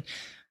in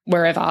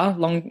wherever,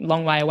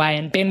 long way away,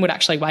 and Ben would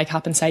actually wake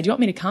up and say, do you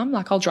want me to come?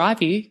 Like, I'll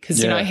drive you,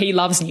 because, he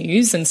loves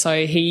news, and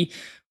so he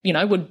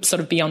would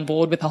sort of be on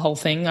board with the whole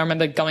thing. I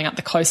remember going up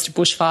the coast to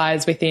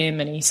bushfires with him,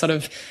 and he sort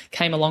of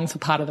came along for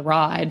part of the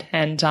ride.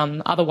 And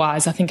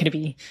otherwise, I think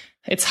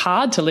it's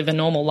hard to live a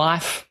normal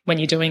life when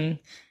you're doing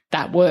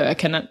that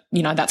work. And,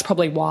 that's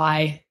probably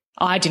why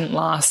I didn't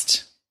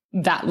last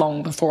that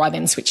long before I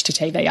then switched to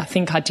TV. I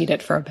think I did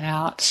it for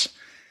about,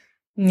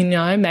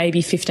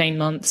 maybe 15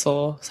 months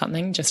or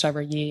something, just over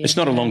a year. It's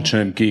not a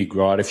long-term gig,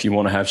 right, if you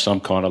want to have some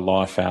kind of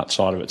life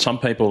outside of it. Some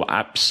people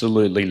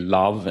absolutely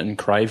love and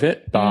crave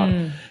it,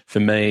 but for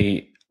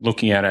me,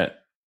 looking at it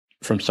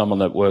from someone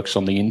that works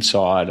on the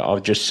inside,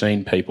 I've just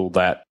seen people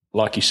that,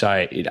 like you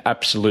say, it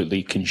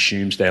absolutely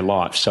consumes their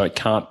life, so it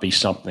can't be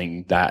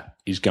something that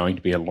is going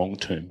to be a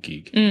long-term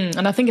gig.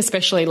 And I think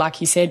especially, like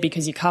you said,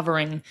 because you're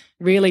covering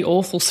really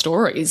awful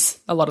stories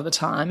a lot of the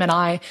time,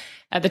 and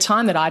at the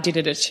time that I did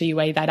it at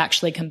 2UE, they'd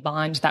actually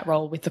combined that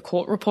role with the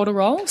court reporter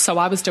role. So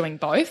I was doing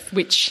both,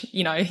 which,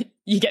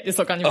 you get this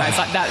look on your face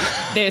like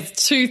that. There's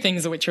two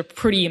things which are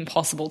pretty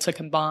impossible to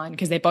combine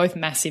because they're both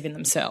massive in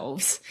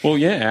themselves. Well,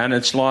 yeah, and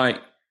it's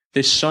like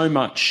there's so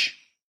much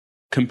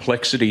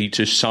complexity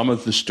to some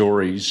of the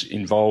stories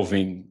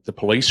involving the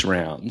police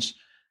rounds,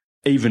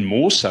 even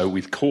more so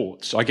with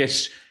courts. I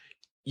guess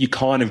you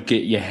kind of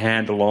get your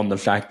handle on the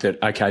fact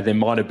that, okay, there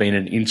might have been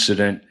an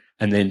incident,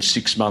 and then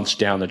 6 months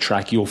down the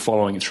track, you're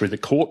following it through the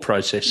court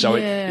process. So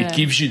it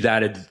gives you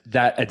that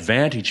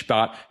advantage.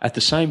 But at the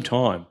same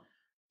time,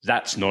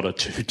 that's not a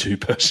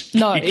two-person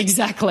No,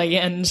 exactly.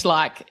 And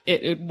like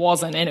it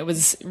wasn't. And it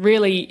was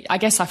really, I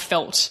guess I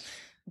felt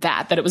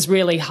that it was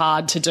really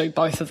hard to do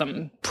both of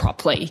them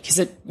properly because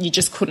you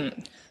just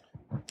couldn't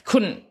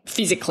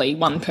physically,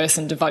 one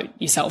person, devote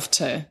yourself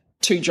to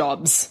two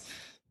jobs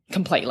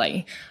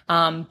completely.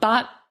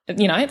 But at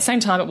the same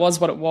time, it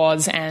was what it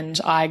was, and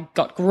I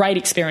got great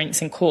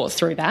experience in court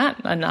through that,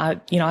 and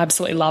I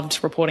absolutely loved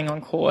reporting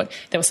on court.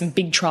 There were some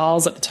big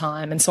trials at the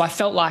time, and so I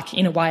felt like,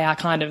 in a way, I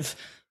kind of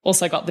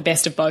also got the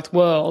best of both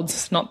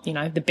worlds. Not,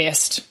 the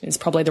best is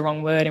probably the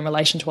wrong word in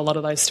relation to a lot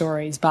of those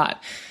stories, but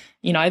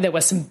there were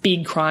some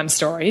big crime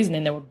stories and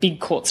then there were big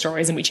court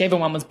stories, and whichever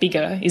one was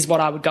bigger is what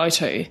I would go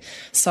to.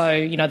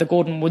 So, the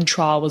Gordon Wood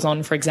trial was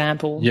on, for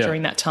example,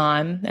 during that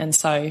time. And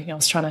so I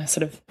was trying to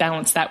sort of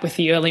balance that with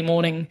the early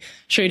morning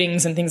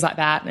shootings and things like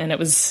that. And it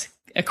was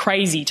a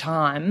crazy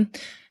time.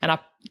 And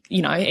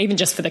even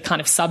just for the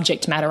kind of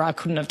subject matter, I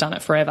couldn't have done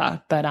it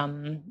forever. But,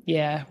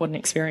 what an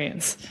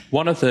experience.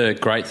 One of the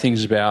great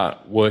things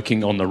about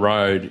working on the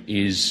road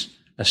is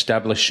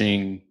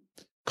establishing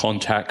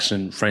contacts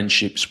and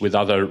friendships with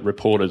other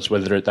reporters,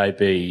 whether they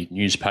be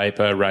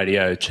newspaper,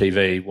 radio,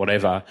 TV,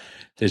 whatever.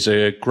 There's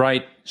a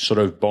great sort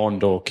of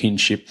bond or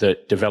kinship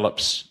that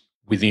develops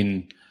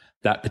within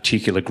that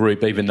particular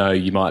group, even though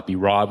you might be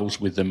rivals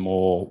with them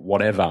or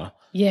whatever.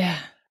 Yeah.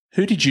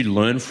 Who did you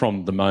learn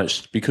from the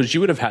most? Because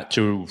you would have had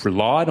to have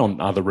relied on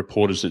other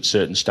reporters at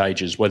certain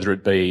stages, whether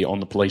it be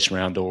on the police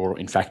round or,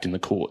 in fact, in the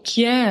courts.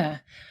 Yeah.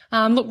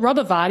 Look,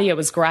 Robert Vardia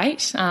was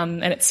great.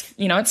 And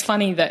it's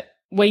funny that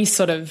we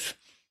sort of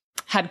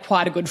had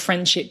quite a good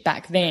friendship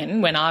back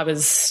then when I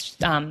was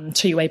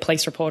 2UE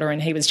police reporter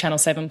and he was Channel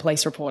 7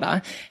 police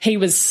reporter. He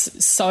was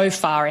so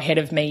far ahead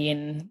of me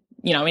in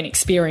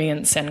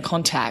experience and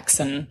contacts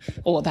and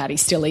all of that. He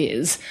still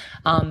is.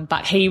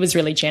 But he was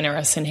really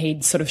generous, and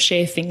he'd sort of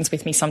share things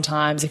with me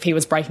sometimes. If he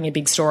was breaking a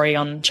big story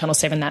on Channel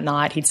 7 that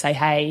night, he'd say,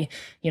 hey,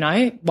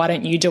 why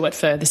don't you do it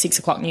for the 6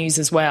 o'clock news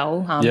as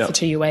well, for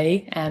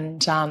 2UE?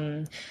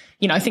 And,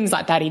 things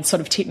like that. He'd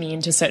sort of tip me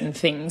into certain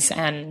things.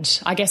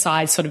 And I guess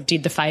I sort of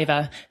did the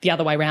favour the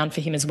other way around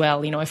for him as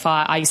well. If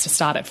I used to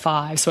start at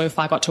 5, so if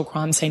I got to a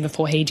crime scene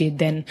before he did,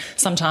 then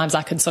sometimes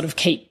I could sort of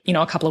keep,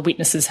 a couple of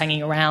witnesses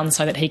hanging around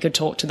so that he could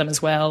talk to them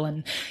as well.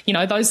 And,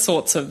 those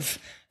sorts of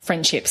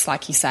friendships,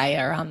 like you say,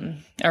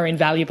 are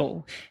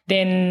invaluable.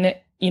 Then,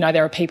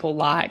 there are people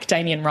like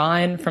Damien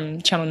Ryan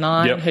from Channel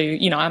 9 who,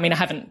 I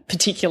haven't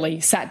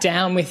particularly sat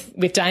down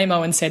with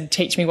Damo and said,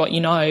 teach me what you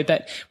know.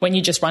 But when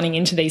you're just running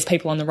into these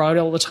people on the road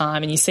all the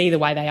time and you see the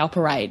way they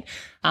operate,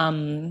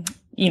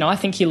 I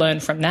think you learn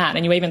from that,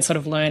 and you even sort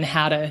of learn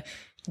how to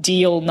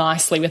deal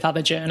nicely with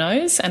other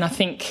journos. And I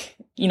think,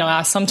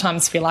 I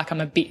sometimes feel like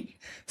I'm a bit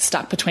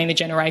stuck between the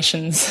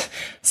generations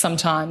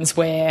sometimes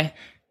where,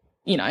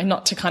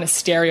 not to kind of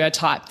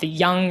stereotype the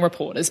young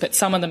reporters, but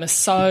some of them are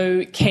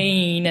so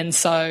keen and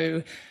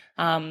so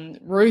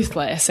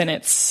ruthless, and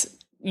it's,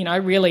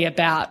 really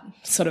about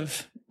sort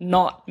of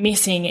not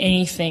missing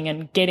anything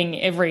and getting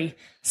every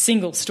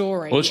single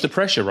story. Well, it's the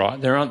pressure, right?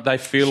 They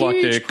feel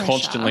like they're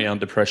constantly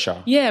under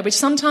pressure. Yeah, which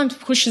sometimes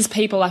pushes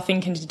people, I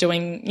think, into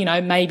doing,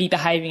 maybe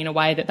behaving in a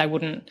way that they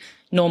wouldn't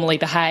normally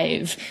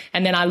behave.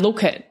 And then I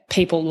look at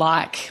people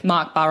like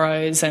Mark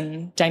Burrows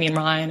and Damien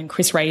Ryan and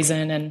Chris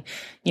Reason, and,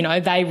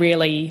 they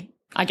really,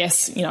 I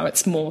guess,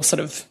 it's more sort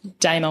of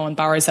Damo and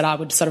Burrows that I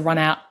would sort of run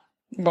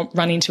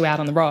into out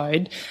on the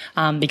road,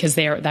 because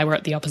they were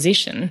at the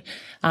opposition.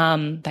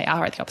 They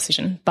are at the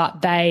opposition,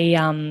 but they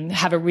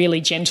have a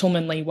really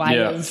gentlemanly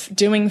way of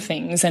doing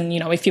things. And,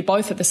 if you're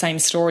both at the same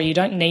story, you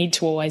don't need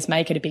to always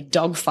make it a big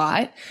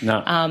dogfight.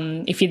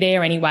 No. If you're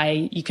there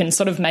anyway, you can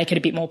sort of make it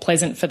a bit more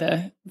pleasant for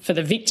the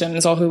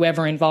victims or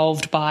whoever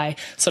involved by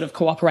sort of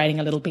cooperating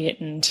a little bit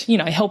and,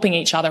 helping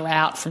each other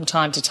out from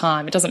time to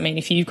time. It doesn't mean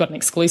if you've got an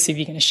exclusive,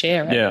 you're going to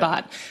share it,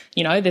 but,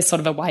 there's sort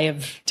of a way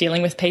of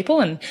dealing with people.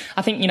 And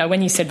I think,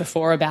 when you said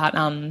before about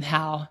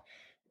how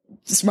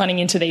just running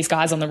into these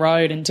guys on the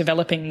road and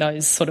developing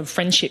those sort of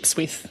friendships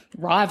with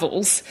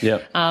rivals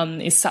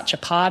is such a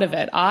part of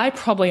it. I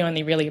probably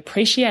only really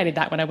appreciated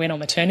that when I went on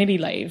maternity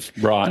leave.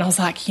 Right. And I was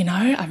like,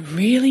 I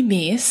really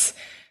miss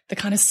the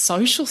kind of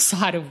social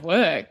side of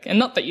work. And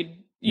not that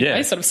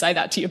you sort of say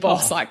that to your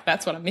boss, like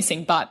that's what I'm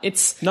missing, but you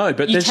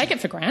take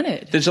it for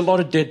granted. There's a lot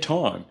of dead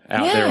time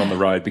out there on the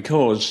road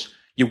because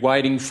you're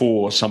waiting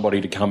for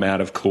somebody to come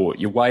out of court.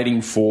 You're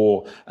waiting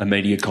for a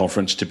media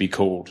conference to be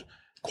called.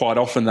 Quite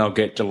often they'll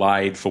get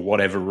delayed for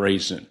whatever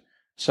reason.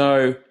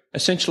 So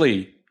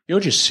essentially you're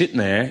just sitting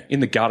there in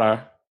the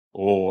gutter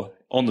or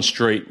on the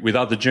street with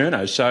other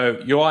journos. So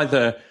you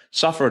either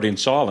suffer it in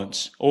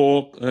silence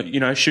or,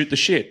 shoot the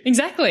shit.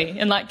 Exactly.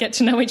 And get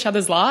to know each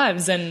other's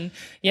lives. And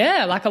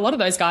a lot of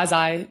those guys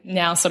I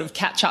now sort of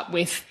catch up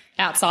with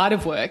outside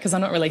of work because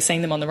I'm not really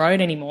seeing them on the road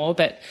anymore.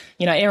 But,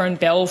 Erin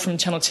Bell from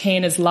Channel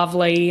 10 is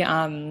lovely.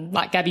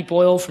 Like Gabby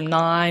Boyle from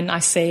 9, I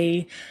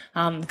see.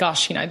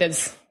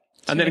 There's...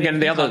 And then again,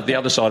 the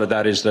other side of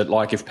that is that,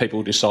 if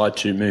people decide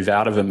to move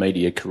out of a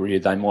media career,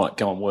 they might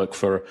go and work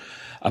for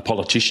a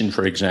politician,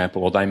 for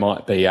example, or they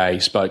might be a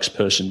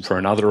spokesperson for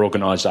another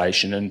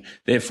organisation, and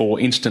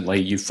therefore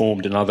instantly you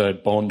formed another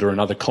bond or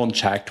another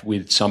contact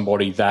with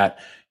somebody that,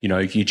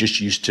 you just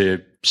used to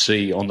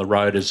see on the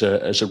road as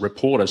a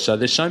reporter. So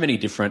there's so many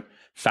different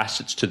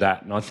facets to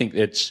that, and I think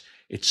it's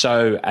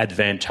so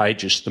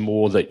advantageous the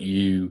more that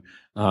you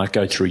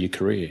go through your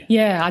career.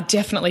 Yeah, I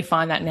definitely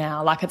find that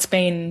now. It's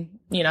been,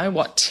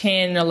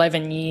 10,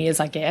 11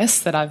 years, I guess,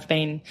 that I've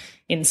been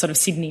in sort of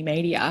Sydney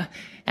media.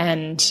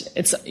 And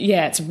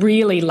it's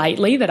really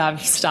lately that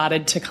I've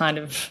started to kind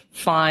of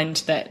find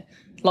that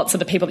lots of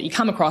the people that you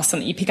come across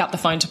and that you pick up the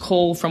phone to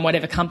call from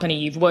whatever company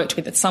you've worked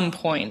with at some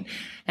point.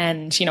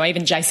 And,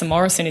 even Jason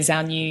Morrison is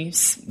our new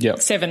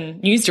 7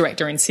 news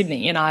director in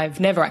Sydney, and I've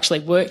never actually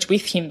worked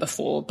with him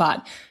before,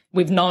 but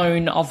we've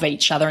known of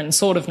each other and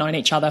sort of known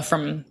each other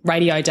from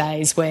radio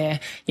days where,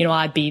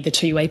 I'd be the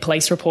 2UA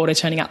police reporter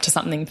turning up to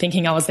something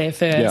thinking I was there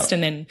first. Yeah.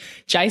 And then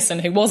Jason,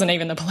 who wasn't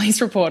even the police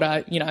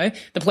reporter,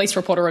 the police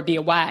reporter would be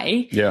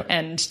away. Yeah.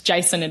 And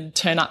Jason would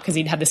turn up because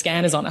he'd had the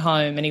scanners on at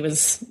home and he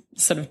was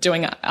sort of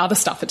doing other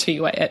stuff at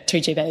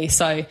 2GB.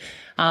 So,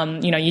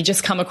 you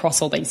just come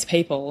across all these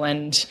people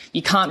and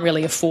you can't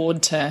really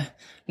afford to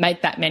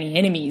make that many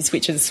enemies,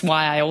 which is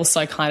why I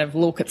also kind of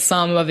look at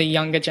some of the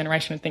younger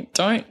generation and think,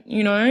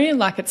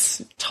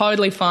 it's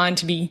totally fine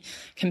to be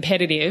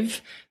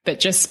competitive, but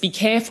just be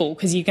careful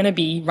because you're going to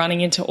be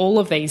running into all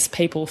of these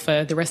people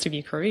for the rest of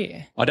your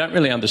career. I don't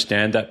really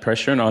understand that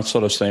pressure, and I've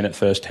sort of seen it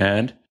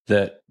firsthand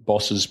that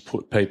bosses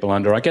put people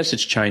under. I guess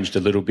it's changed a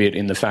little bit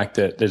in the fact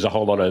that there's a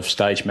whole lot of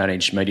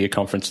stage-managed media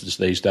conferences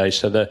these days.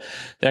 So the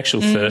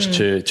actual first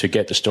to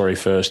get the story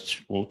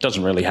first, well, it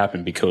doesn't really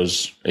happen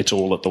because it's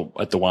all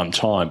at the one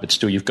time. But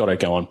still, you've got to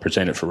go and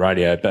present it for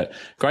radio. But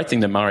great thing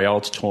that Murray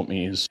Olds taught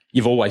me is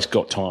you've always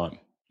got time.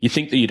 You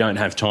think that you don't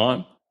have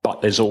time,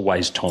 but there's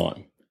always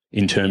time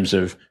in terms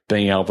of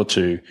being able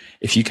to,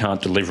 if you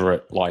can't deliver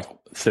it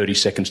 30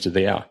 seconds to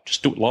the hour.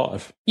 Just do it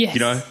live. Yes. You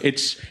know,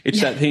 it's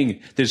that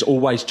thing. There's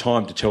always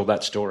time to tell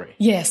that story.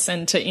 Yes,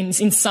 and to in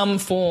some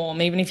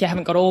form, even if you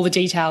haven't got all the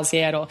details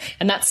yet,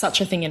 and that's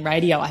such a thing in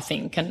radio, I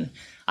think. And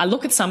I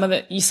look at some of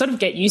it, you sort of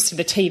get used to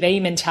the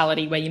TV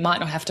mentality where you might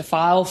not have to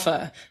file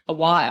for a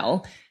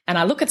while. And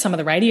I look at some of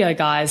the radio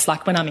guys,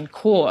 like when I'm in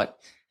court,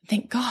 and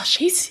think, gosh,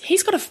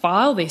 he's got to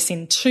file this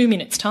in 2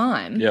 minutes'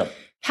 time. Yeah.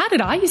 How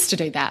did I used to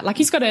do that? Like,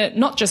 he's got to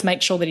not just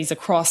make sure that he's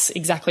across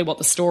exactly what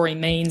the story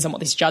means and what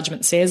this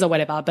judgment says or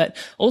whatever, but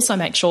also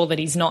make sure that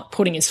he's not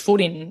putting his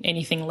foot in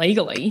anything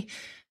legally,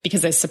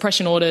 because there's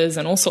suppression orders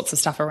and all sorts of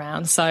stuff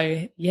around.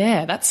 So,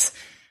 yeah, that's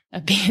a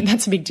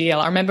big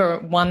deal. I remember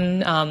at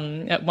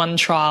one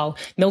trial,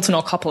 Milton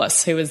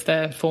Orkopoulos, who was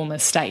the former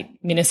state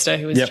minister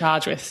who was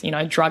charged with, you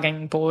know,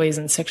 drugging boys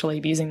and sexually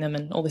abusing them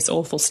and all this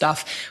awful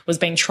stuff, was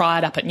being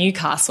tried up at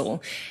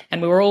Newcastle.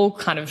 And we were all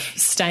kind of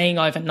staying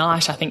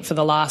overnight, I think, for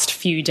the last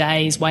few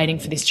days, waiting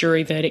for this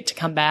jury verdict to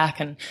come back.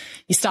 And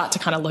you start to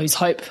kind of lose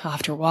hope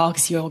after a while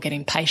because you all get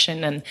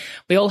impatient. And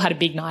we all had a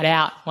big night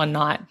out one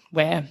night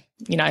where,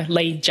 you know,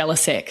 Lee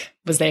Jelisek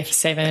was there for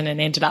 7 and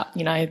ended up,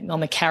 you know, on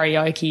the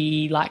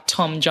karaoke like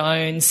Tom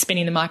Jones,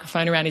 spinning the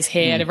microphone around his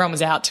head. Everyone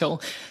was out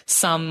till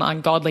some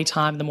ungodly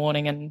time in the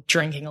morning and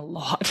drinking a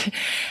lot.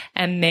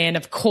 And then,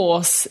 of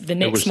course, the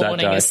next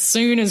morning, as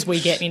soon as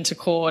we get into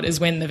court, is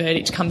when the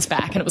verdict comes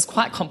back. And it was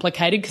quite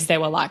complicated because there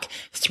were like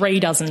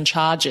 36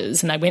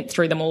 charges and they went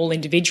through them all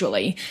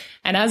individually.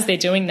 And as they're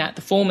doing that,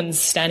 the foreman's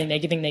standing there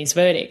giving these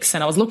verdicts.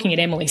 And I was looking at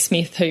Emily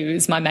Smith, who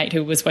is my mate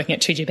who was working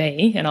at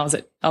 2GB, and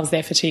I was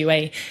there for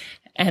TUE.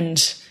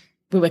 And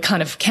we were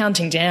kind of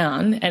counting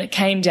down, and it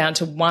came down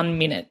to 1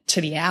 minute to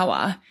the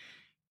hour,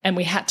 and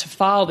we had to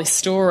file this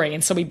story.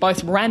 And so we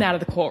both ran out of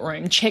the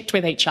courtroom, checked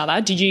with each other.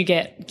 Did you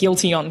get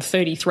guilty on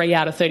 33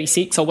 out of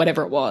 36 or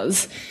whatever it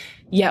was?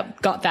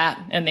 Yep, got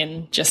that, and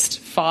then just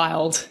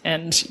filed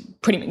and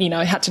pretty much, you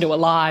know, had to do a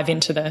live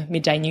into the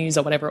midday news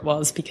or whatever it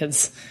was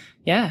because,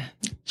 yeah,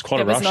 it's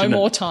quite a rush. There was no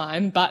more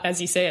time, but as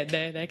you said,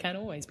 there can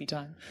always be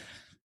time.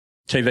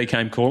 TV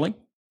came calling?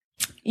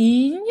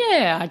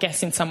 Yeah, I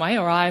guess in some way,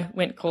 or I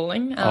went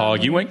calling.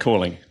 You went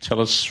calling. Tell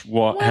us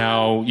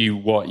how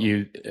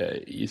you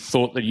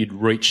thought that you'd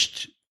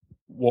reached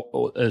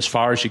as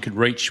far as you could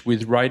reach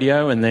with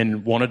radio, and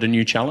then wanted a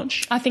new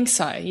challenge. I think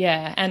so,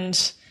 yeah,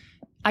 and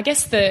I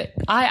guess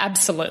I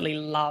absolutely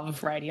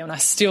love radio, and I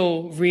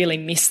still really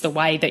miss the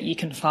way that you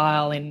can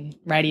file in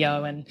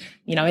radio. And,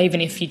 you know, even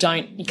if you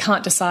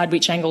can't decide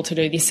which angle to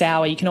do this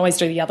hour, you can always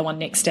do the other one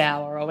next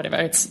hour or whatever.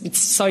 It's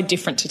so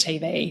different to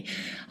TV.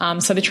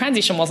 So the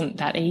transition wasn't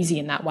that easy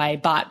in that way.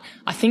 But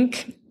I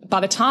think by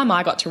the time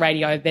I got to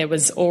radio,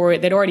 there'd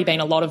already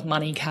been a lot of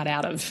money cut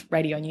out of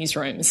radio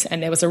newsrooms,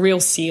 and there was a real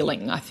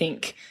ceiling, I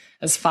think,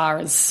 as far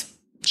as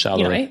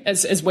salary, you know,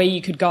 as where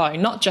you could go,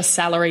 not just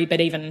salary,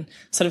 but even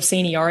sort of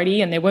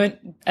seniority. And there weren't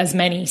as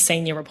many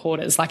senior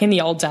reporters. Like in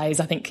the old days,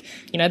 I think,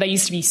 you know, there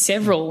used to be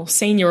several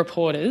senior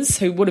reporters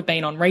who would have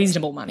been on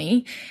reasonable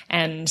money,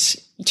 and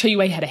TUE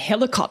had a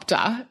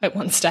helicopter at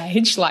one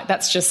stage. Like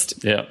that's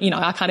just, you know,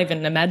 I can't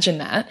even imagine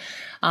that.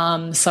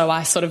 So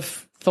I sort of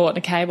thought,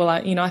 okay, well,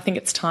 I think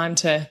it's time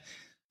to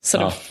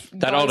sort of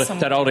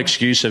that old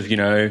excuse of, you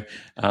know,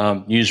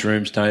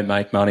 newsrooms don't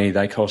make money,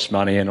 they cost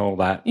money, and all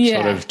that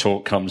sort of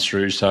talk comes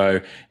through. So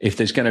if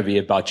there's going to be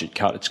a budget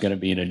cut, it's going to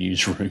be in a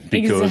newsroom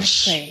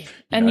because. Exactly.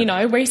 And you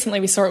know,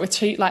 recently we saw it with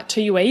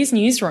TUE's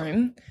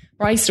newsroom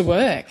where I used to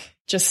work,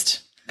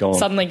 just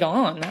suddenly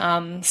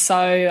gone.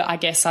 So I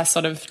guess I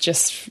sort of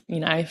just,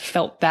 you know,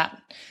 felt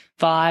that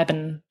vibe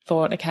and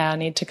thought, okay, I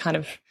need to kind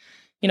of,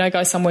 you know,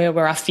 go somewhere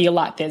where I feel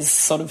like there's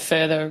sort of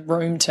further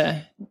room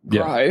to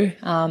grow.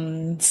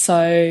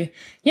 So,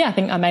 yeah, I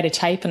think I made a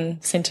tape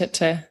and sent it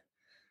to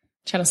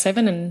Channel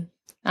 7 and,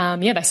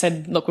 they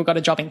said, look, we've got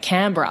a job in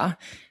Canberra.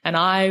 And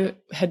I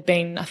had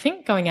been, I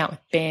think, going out with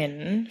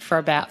Ben for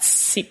about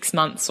 6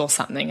 months or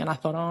something. And I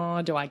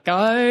thought, do I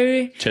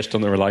go? Test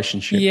on the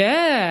relationship.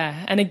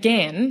 Yeah. And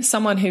again,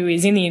 someone who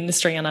is in the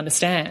industry and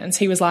understands,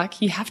 he was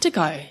like, you have to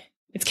go.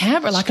 It's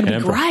Canberra, like it'll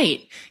be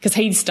great, because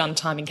he's done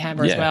time in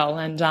Canberra as well.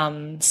 And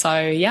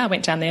I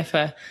went down there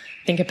for,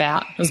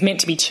 it was meant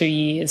to be 2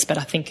 years, but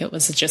I think it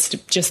was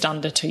just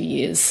under 2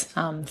 years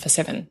for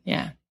 7,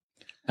 yeah.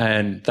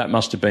 And that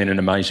must have been an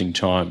amazing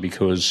time,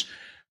 because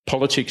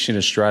politics in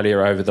Australia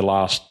over the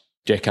last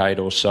decade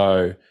or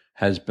so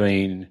has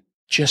been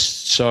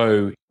just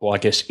so, well, I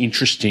guess,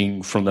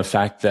 interesting from the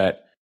fact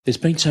that there's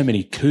been so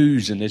many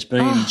coups and there's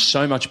been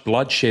so much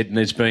bloodshed, and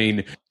there's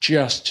been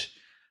just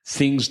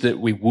things that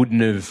we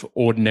wouldn't have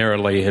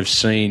ordinarily have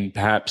seen,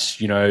 perhaps,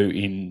 you know,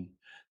 in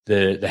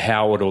the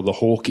Howard or the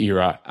Hawke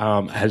era,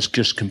 has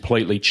just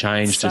completely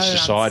changed as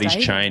society's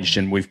changed,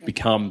 and we've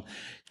become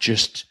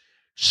just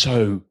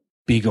so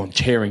big on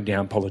tearing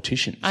down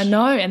politicians. I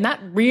know, and that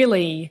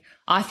really,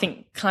 I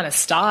think, kind of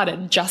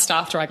started just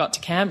after I got to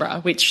Canberra,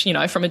 which, you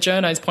know, from a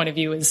journo's point of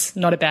view is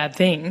not a bad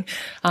thing.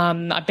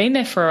 I've been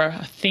there for,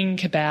 I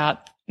think,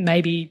 about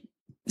maybe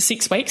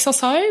 6 weeks or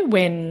so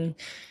when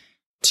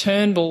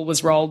Turnbull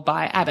was rolled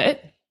by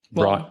Abbott,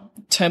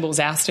 Turnbull was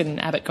ousted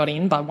and Abbott got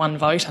in by one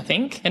vote, I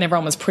think, and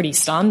everyone was pretty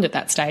stunned at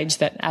that stage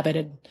that Abbott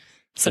had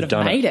sort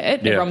of made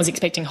it. Yeah. Everyone was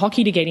expecting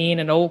Hockey to get in,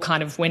 and it all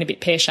kind of went a bit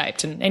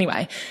pear-shaped. And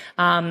anyway,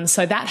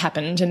 so that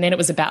happened, and then it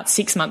was about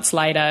 6 months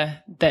later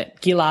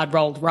that Gillard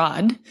rolled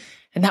Rudd,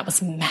 and that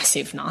was a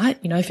massive night,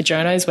 you know, for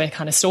journos. We're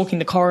kind of stalking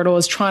the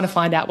corridors, trying to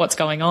find out what's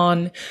going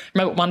on. I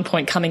remember at one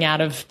point coming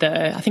out of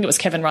I think it was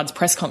Kevin Rudd's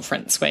press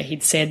conference where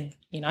he'd said,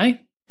 you know,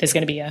 there's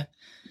going to be a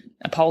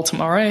poll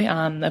tomorrow,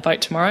 a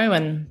vote tomorrow,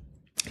 and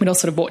we'd all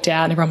sort of walked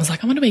out and everyone was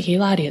like, I wonder where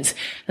Gillard is.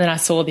 And then I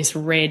saw this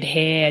red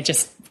hair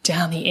just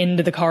down the end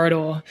of the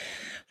corridor.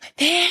 Like,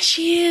 there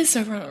she is,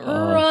 everyone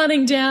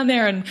running down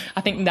there. And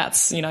I think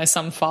that's, you know,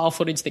 some file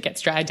footage that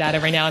gets dragged out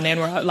every now and then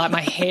where like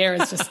my hair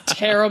is just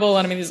terrible.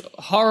 And I mean, this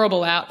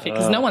horrible outfit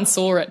because no one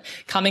saw it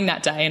coming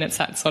that day. And it's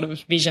that sort of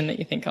vision that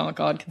you think, oh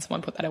God, can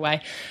someone put that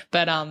away?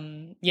 But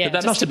yeah.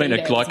 But that must have been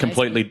a like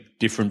completely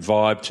different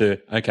vibe to,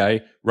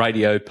 okay,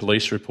 radio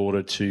police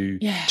reporter to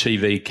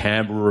TV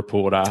Canberra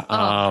reporter.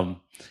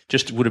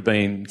 Just would have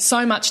been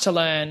so much to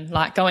learn,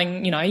 like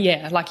going, you know,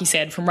 like you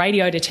said, from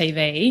radio to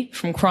TV,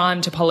 from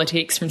crime to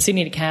politics, from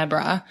Sydney to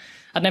Canberra.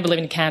 I'd never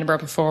lived in Canberra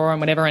before and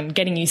whatever, and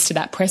getting used to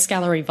that press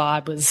gallery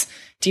vibe was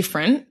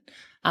different.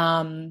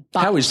 But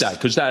how is that?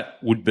 Because that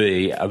would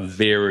be a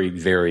very,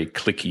 very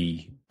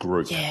cliquey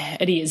group. Yeah,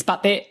 it is.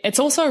 But it's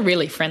also a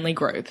really friendly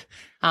group.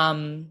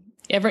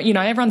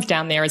 Everyone's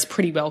down there is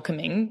pretty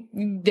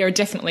welcoming. There are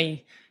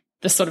definitely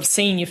the sort of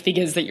senior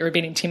figures that you're a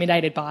bit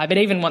intimidated by. But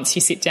even once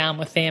you sit down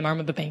with them, I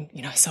remember being,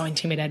 you know, so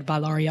intimidated by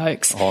Laurie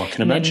Oakes. Oh, I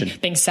can imagine.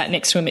 Being sat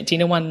next to him at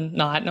dinner one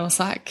night and I was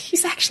like,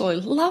 he's actually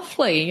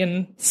lovely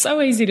and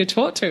so easy to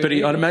talk to. But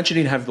I'd imagine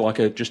he'd have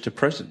like just a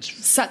presence.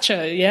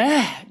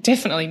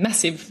 Definitely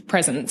massive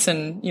presence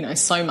and, you know,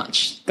 so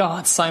much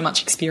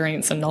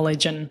experience and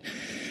knowledge. And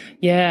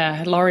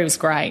yeah, Laurie was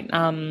great.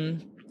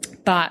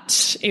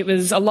 But it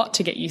was a lot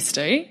to get used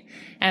to.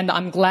 And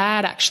I'm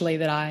glad actually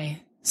that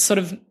I sort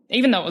of,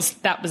 even though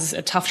that was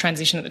a tough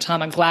transition at the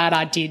time, I'm glad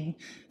I did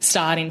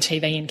start in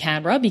TV in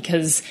Canberra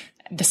because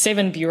the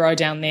 7 Bureau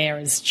down there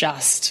is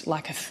just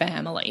like a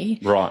family.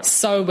 Right.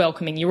 So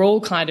welcoming. You're all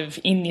kind of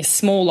in this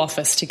small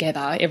office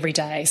together every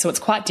day. So it's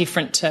quite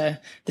different to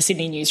the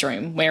Sydney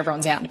newsroom where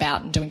everyone's out and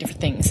about and doing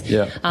different things.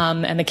 Yeah.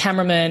 And the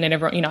cameraman and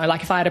everyone, you know,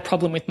 like if I had a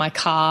problem with my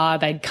car,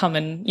 they'd come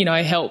and, you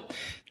know, help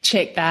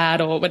check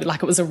that, or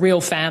like it was a real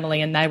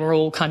family and they were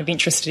all kind of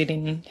interested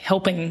in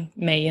helping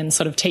me and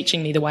sort of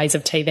teaching me the ways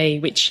of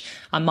TV, which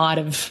I might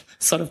have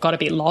sort of got a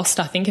bit lost,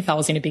 I think, if I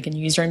was in a bigger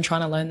newsroom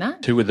trying to learn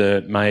that. Who were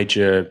the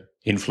major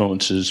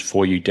influences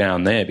for you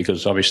down there?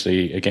 Because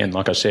obviously, again,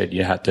 like I said,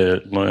 you had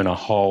to learn a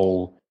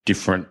whole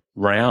different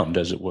round,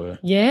 as it were.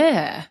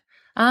 Yeah.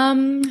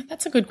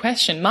 That's a good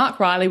question.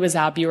 Mark Riley was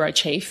our bureau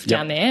chief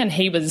down there and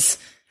he was,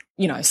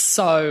 you know,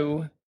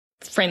 so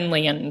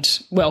friendly and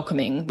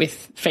welcoming with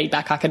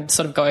feedback. I could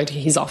sort of go to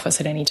his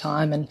office at any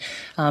time and,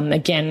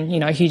 again, you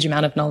know, a huge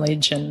amount of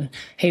knowledge and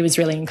he was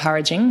really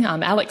encouraging.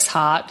 Alex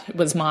Hart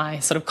was my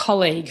sort of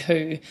colleague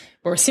who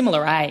were a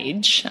similar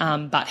age,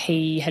 but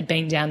he had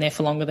been down there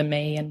for longer than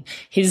me and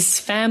his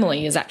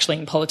family is actually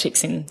in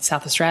politics in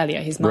South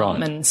Australia, his mum.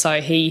 Right. And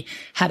so he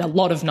had a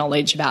lot of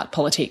knowledge about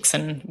politics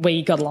and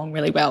we got along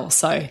really well.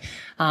 So,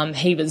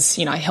 he was,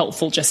 you know,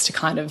 helpful just to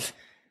kind of,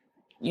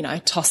 you know,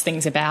 toss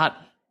things about.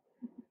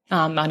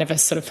 I never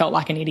sort of felt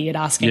like an idiot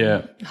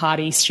asking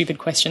hardy, stupid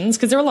questions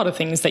because there are a lot of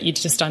things that you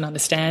just don't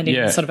understand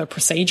in sort of a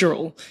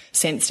procedural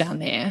sense down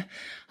there.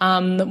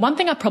 One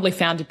thing I probably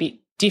found a bit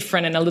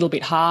different and a little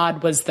bit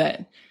hard was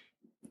that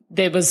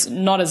there was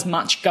not as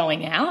much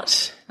going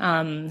out.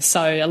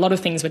 So a lot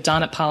of things were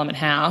done at Parliament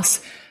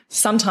House.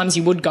 Sometimes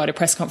you would go to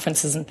press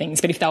conferences and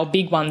things, but if they were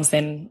big ones,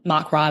 then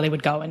Mark Riley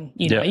would go and,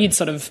 you know, you'd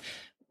sort of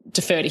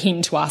defer to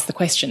him to ask the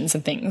questions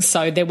and things.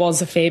 So there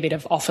was a fair bit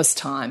of office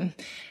time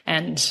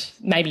and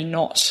maybe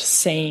not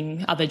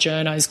seeing other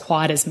journos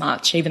quite as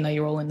much, even though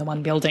you're all in the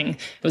one building.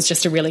 It was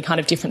just a really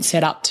kind of different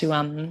setup to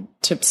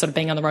sort of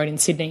being on the road in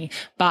Sydney.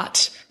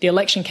 But the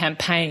election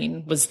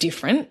campaign was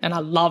different and I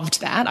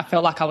loved that. I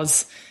felt like I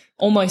was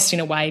almost in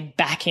a way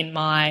back in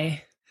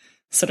my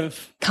sort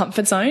of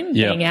comfort zone,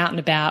 being out and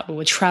about. We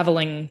were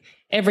travelling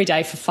every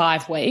day for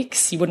 5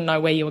 weeks. You wouldn't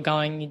know where you were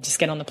going. You'd just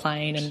get on the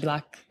plane and be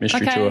like,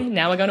 mystery okay, tour.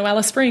 Now we're going to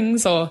Alice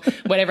Springs or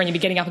whatever. And you'd be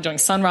getting up and doing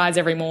sunrise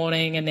every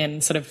morning and then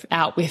sort of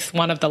out with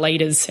one of the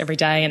leaders every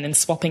day and then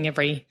swapping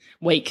every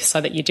week so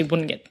that you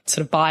wouldn't get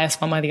sort of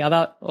biased one way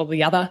or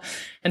the other.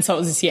 And so it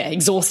was,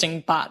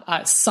 exhausting,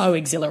 but so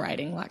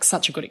exhilarating, like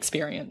such a good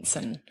experience.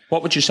 And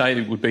what would you say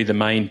would be the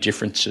main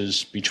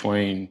differences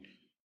between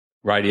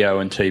radio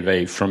and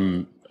TV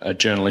from a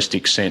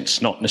journalistic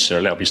sense? Not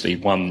necessarily, obviously,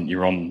 one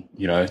you're on,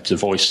 you know, it's a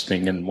voice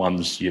thing and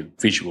one's your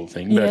visual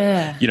thing.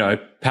 But, you know,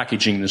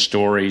 packaging the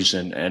stories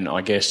and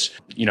I guess,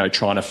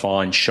 trying to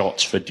find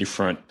shots for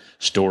different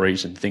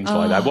stories and things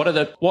like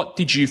that. What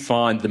did you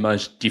find the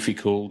most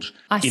difficult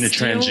in a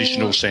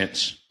transitional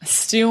sense? I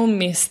still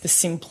miss the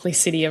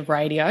simplicity of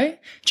radio,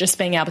 just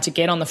being able to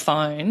get on the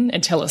phone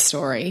and tell a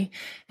story.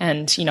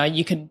 And,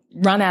 you could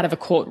run out of a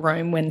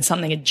courtroom when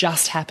something had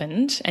just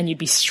happened and you'd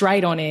be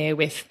straight on air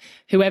with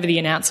whoever the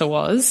announcer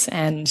was,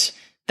 and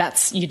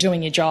you're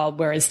doing your job.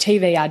 Whereas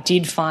TV, I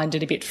did find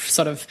it a bit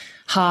sort of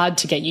hard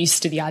to get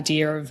used to the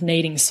idea of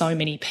needing so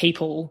many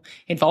people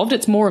involved.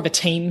 It's more of a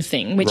team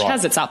thing, which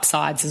has its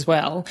upsides as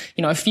well.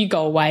 If you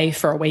go away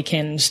for a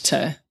weekend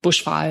to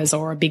bushfires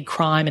or a big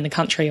crime in the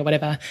country or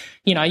whatever,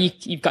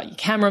 you've got your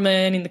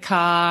cameraman in the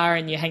car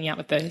and you're hanging out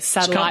with the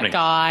satellite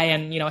guy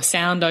and, a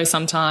soundo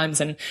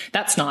sometimes, and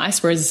that's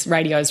nice, whereas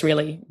radio is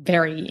really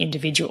very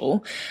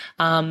individual.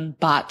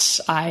 But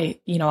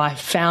I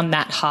found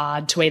that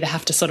hard to either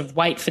have to sort of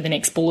wait for the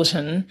next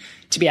bulletin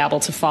to be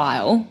able to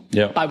file,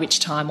 by which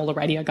time all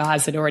the radio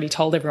guys had already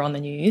told everyone the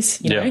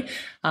news, know.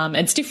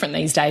 It's different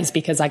these days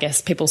because I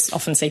guess people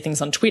often see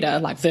things on Twitter,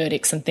 like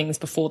verdicts and things,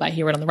 before they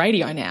hear it on the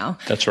radio now.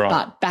 That's right.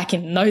 But back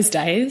in those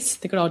days,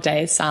 the good old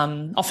days,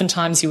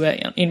 oftentimes you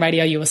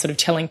were sort of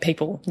telling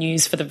people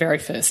news for the very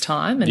first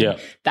time. And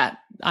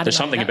there's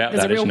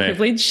a real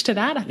privilege to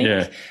that, I think.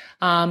 Yeah.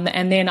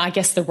 And then I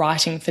guess the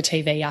writing for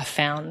TV I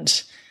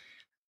found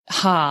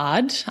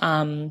hard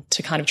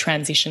to kind of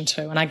transition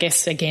to. And I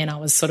guess, again, I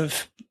was sort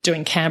of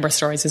doing Canberra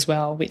stories as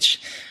well,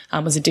 which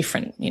was a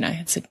different,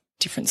 it's a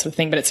different sort of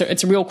thing, but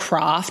it's a real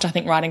craft, I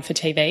think, writing for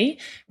TV.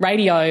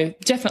 Radio,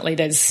 definitely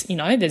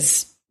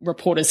there's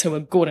reporters who are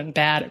good and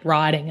bad at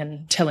writing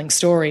and telling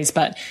stories,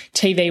 but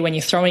TV, when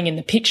you're throwing in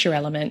the picture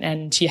element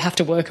and you have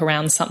to work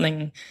around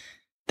something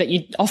that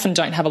you often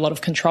don't have a lot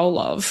of control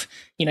of,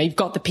 you've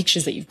got the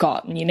pictures that you've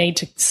got and you need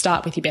to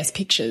start with your best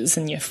pictures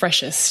and your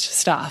freshest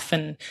stuff.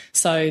 And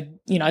so,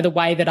 the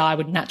way that I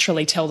would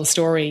naturally tell the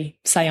story,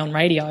 say on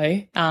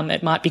radio,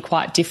 it might be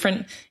quite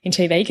different in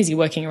TV because you're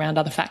working around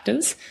other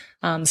factors.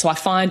 So I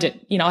find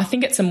it, I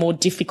think it's a more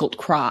difficult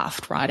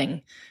craft,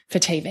 writing for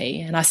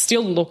TV. And I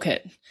still look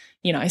at,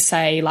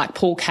 say like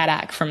Paul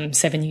Kadak from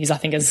 7 News, I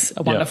think, is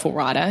a wonderful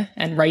writer,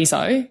 and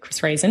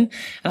Chris Reason.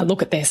 And I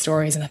look at their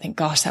stories and I think,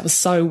 gosh, that was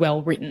so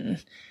well written.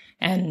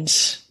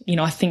 And,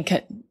 I think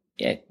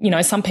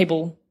some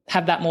people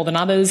have that more than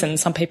others, and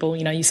some people,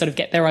 you sort of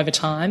get there over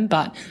time.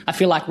 But I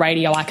feel like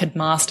radio, I could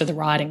master the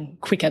writing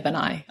quicker than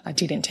I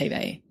did in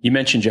TV. You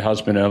mentioned your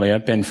husband earlier,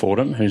 Ben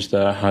Fordham, who's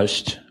the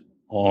host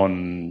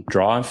on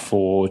Drive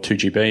for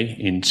 2GB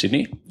in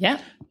Sydney. Yeah.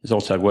 He's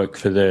also worked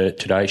for the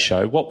Today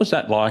Show. What was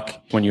that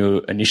like when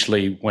you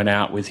initially went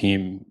out with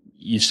him?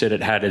 You said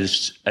it had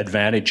its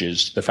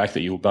advantages, the fact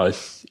that you were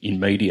both in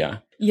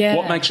media. Yeah.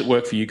 What makes it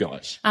work for you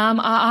guys?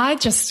 I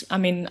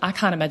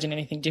can't imagine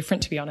anything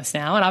different, to be honest,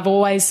 now. And I've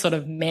always sort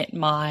of met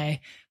my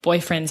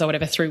boyfriends or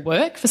whatever through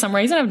work for some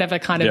reason. I've never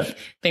kind of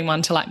been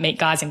one to like meet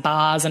guys in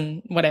bars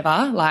and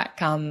whatever.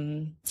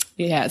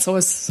 It's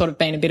always sort of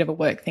been a bit of a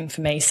work thing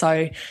for me.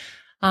 So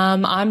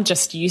I'm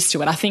just used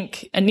to it. I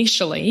think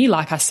initially,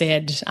 like I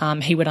said,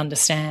 he would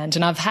understand.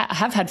 And I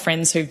have had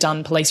friends who've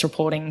done police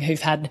reporting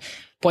who've had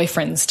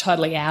boyfriends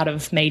totally out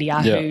of media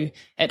who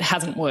it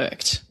hasn't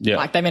worked. Yeah.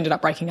 Like they've ended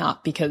up breaking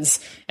up because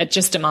it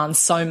just demands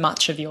so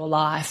much of your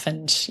life.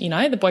 And,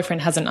 the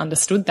boyfriend hasn't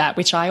understood that,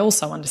 which I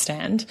also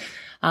understand.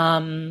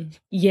 But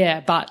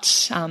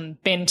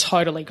Ben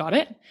totally got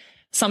it.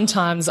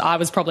 Sometimes I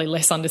was probably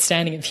less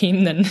understanding of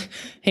him than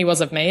he was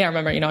of me. I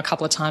remember, a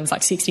couple of times,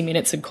 like 60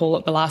 Minutes would call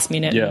at the last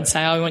minute and say,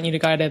 I want you to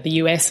go to the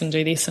US and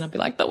do this. And I'd be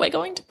like, but we're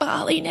going to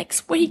Bali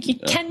next week. You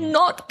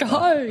cannot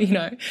go,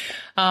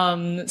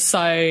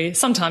 So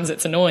sometimes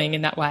it's annoying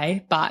in that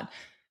way. But,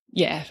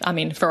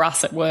 for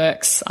us it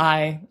works.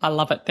 I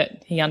love it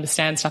that he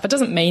understands stuff. It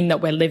doesn't mean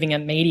that we're living a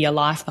media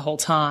life the whole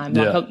time.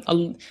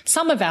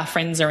 Some of our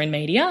friends are in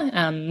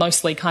media,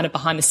 mostly kind of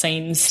behind the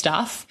scenes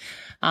stuff.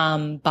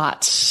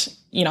 But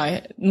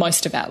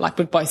most of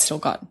we've both still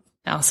got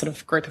our sort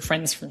of group of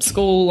friends from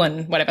school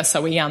and whatever.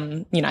 So we,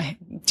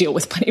 deal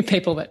with plenty of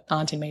people that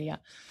aren't in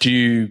media. Do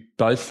you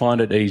both find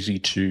it easy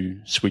to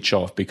switch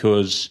off?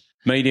 Because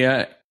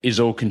media is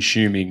all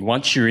consuming.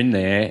 Once you're in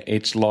there,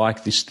 it's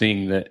like this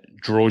thing that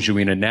draws you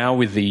in. And now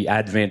with the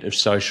advent of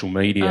social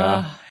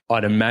media,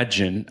 I'd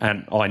imagine,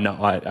 and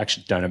I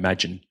actually don't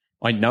imagine,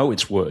 I know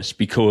it's worse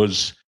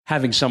because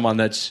having someone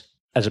that's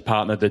as a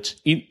partner that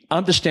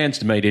understands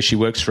the media, she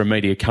works for a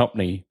media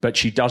company, but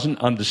she doesn't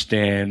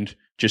understand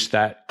just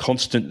that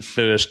constant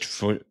thirst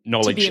for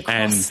knowledge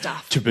and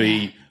to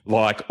be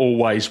like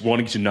always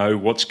wanting to know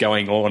what's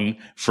going on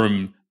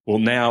from, well,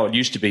 now it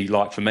used to be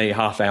like for me,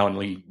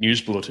 half-hourly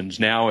news bulletins.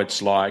 Now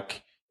it's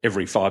like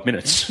every 5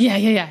 minutes.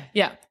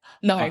 Yeah.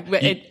 No,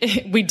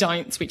 we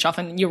don't switch off.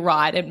 And you're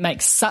right, it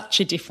makes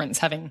such a difference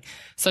having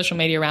social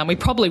media around. We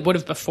probably would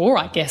have before,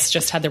 I guess,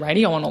 just had the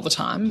radio on all the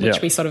time,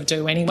 which we sort of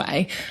do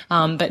anyway.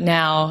 But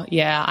now,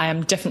 I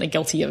am definitely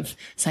guilty of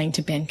saying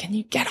to Ben, can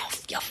you get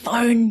off your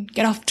phone,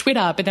 get off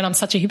Twitter? But then I'm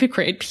such a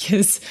hypocrite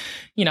because,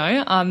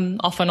 I'm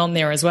often on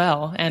there as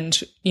well. And,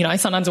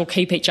 sometimes we'll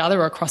keep each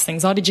other across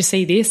things. Oh, did you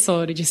see this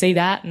or did you see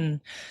that? And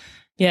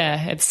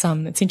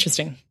it's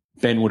interesting.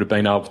 Ben would have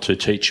been able to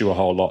teach you a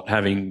whole lot,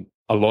 having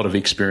a lot of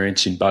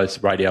experience in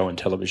both radio and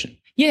television.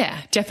 Yeah,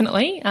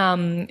 definitely.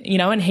 And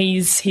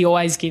he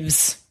always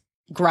gives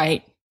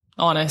great,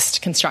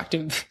 honest,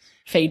 constructive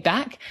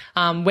feedback.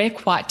 We're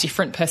quite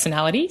different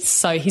personalities.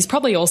 So he's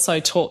probably also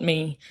taught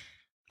me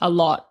a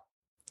lot,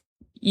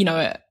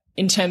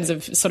 in terms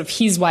of sort of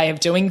his way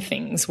of doing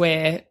things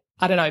where,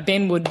 I don't know,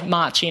 Ben would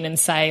march in and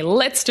say,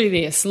 let's do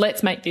this,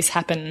 let's make this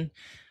happen,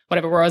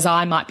 whatever, whereas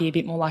I might be a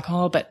bit more like,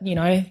 but,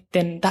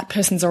 then that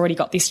person's already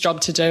got this job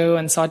to do,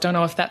 and so I don't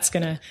know if that's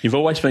going to... You've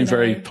always been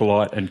very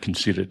polite and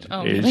considered.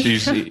 Oh, really?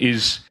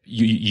 Is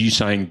you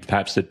saying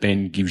perhaps that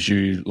Ben gives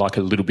you like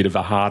a little bit of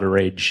a harder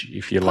edge,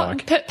 if you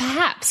like?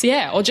 Perhaps,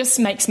 yeah, or just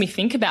makes me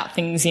think about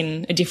things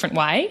in a different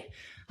way,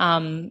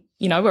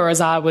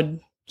 whereas I would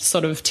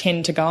sort of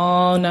tend to go,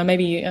 oh, no,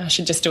 maybe I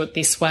should just do it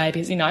this way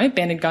because,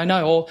 Ben would go,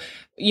 no, or,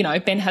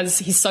 Ben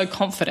he's so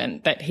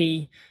confident that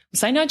he...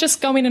 say, no, just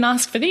go in and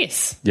ask for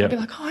this. Yep. I'd be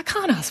like, I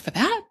can't ask for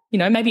that.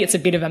 Maybe it's a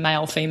bit of a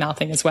male-female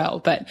thing as well,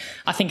 but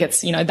I think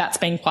it's, that's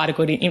been quite a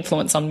good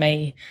influence on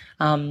me,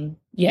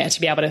 to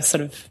be able to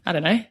sort of, I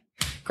don't know,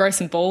 grow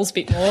some balls a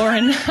bit more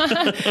and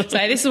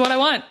say, this is what I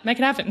want, make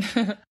it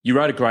happen. You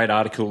wrote a great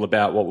article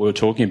about what we were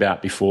talking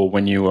about before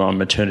when you were on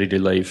maternity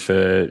leave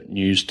for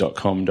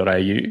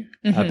news.com.au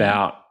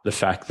about the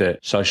fact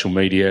that social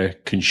media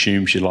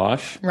consumes your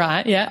life.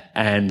 Right, yeah.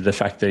 And the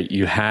fact that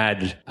you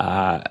had,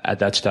 at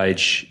that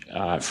stage,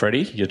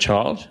 Freddie, your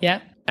child.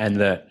 Yeah. And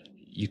that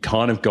you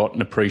kind of got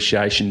an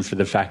appreciation for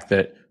the fact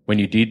that when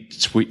you did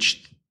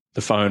switch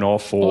the phone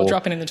off or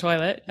drop it in the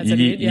toilet, as I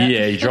did, yeah.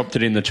 Yeah, you dropped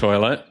it in the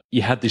toilet.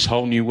 You had this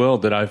whole new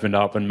world that opened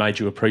up and made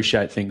you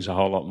appreciate things a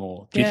whole lot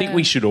more. Do you think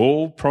we should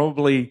all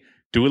probably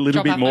do a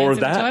little bit more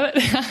of that?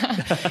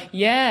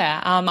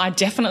 I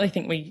definitely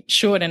think we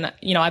should. And,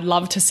 I'd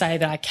love to say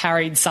that I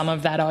carried some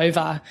of that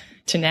over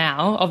to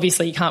now.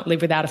 Obviously, you can't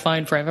live without a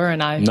phone forever.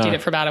 And I did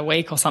it for about a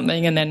week or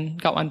something and then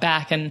got one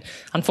back. And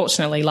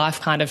unfortunately, life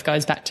kind of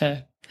goes back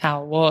to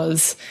how it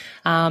was.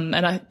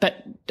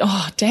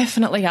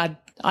 Definitely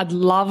I'd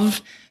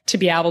love to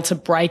be able to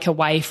break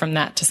away from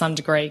that to some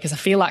degree because I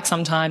feel like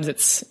sometimes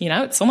it's,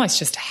 it's almost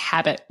just a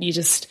habit.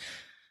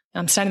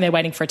 I'm standing there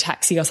waiting for a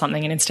taxi or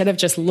something, and instead of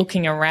just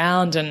looking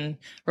around and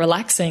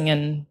relaxing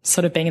and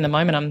sort of being in the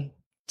moment, I'm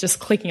just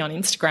clicking on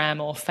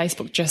Instagram or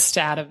Facebook just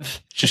out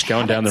of just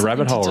going down the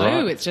rabbit hole,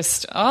 right? It's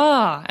just,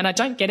 and I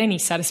don't get any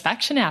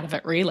satisfaction out of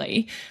it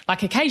really.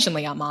 Like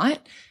occasionally I might,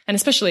 and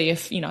especially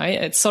if,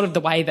 it's sort of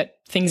the way that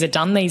things are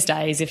done these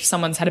days. If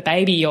someone's had a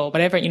baby or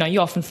whatever,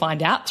 you often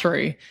find out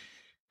through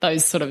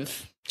those sort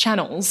of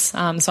channels. So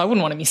I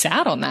wouldn't want to miss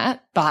out on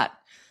that, but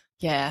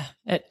yeah,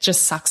 it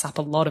just sucks up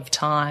a lot of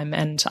time,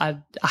 and I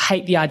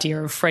hate the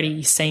idea of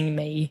Freddie seeing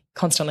me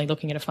constantly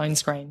looking at a phone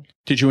screen.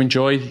 Did you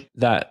enjoy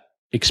that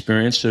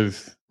experience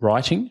of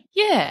writing?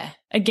 Yeah,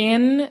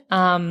 again,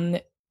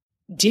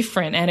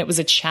 different, and it was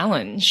a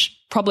challenge,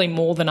 probably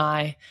more than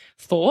I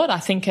thought. I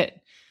think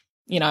it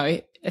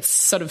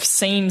sort of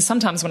seems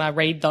sometimes when I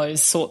read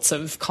those sorts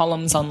of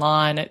columns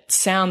online, it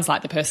sounds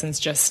like the person's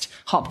just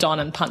hopped on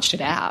and punched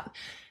it out.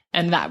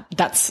 And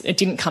it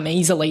didn't come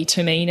easily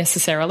to me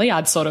necessarily.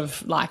 I'd sort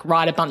of like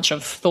write a bunch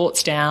of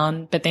thoughts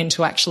down, but then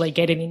to actually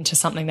get it into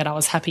something that I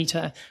was happy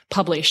to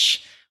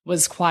publish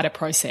was quite a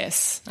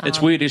process.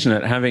 It's weird, isn't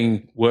it?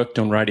 Having worked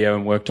on radio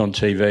and worked on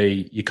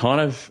TV, you're kind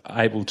of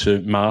able to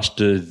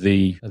master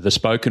the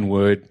spoken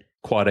word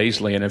quite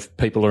easily. And if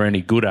people are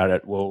any good at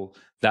it, well,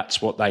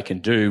 that's what they can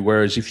do.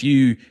 Whereas if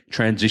you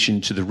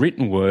transition to the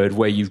written word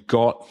where you've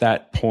got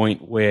that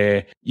point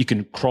where you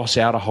can cross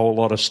out a whole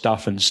lot of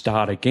stuff and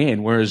start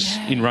again, whereas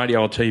in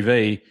radio or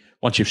TV,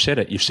 once you've said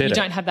it, you've said it.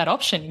 You don't have that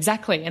option,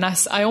 exactly. And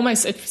I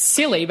almost, it's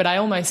silly, but I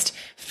almost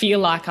feel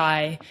like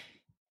I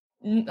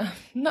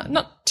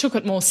not took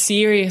it more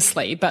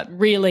seriously, but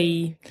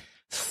really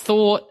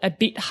thought a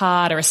bit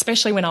harder,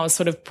 especially when I was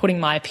sort of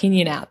putting my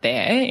opinion out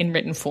there in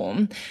written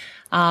form.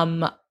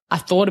 I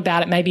thought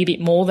about it maybe a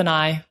bit more than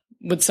I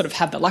would sort of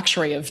have the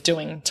luxury of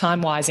doing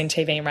time-wise in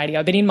TV and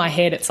radio. But in my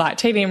head, it's like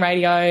TV and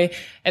radio,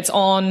 it's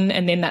on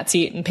and then that's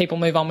it and people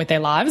move on with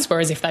their lives.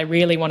 Whereas if they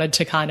really wanted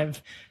to kind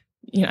of,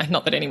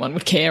 not that anyone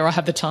would care or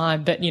have the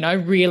time, but,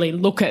 really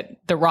look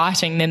at the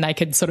writing, then they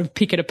could sort of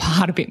pick it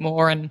apart a bit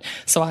more. And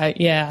so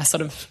I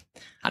sort of,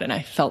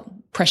 felt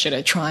pressure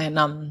to try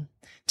and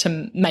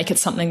to make it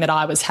something that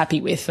I was happy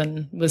with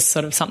and was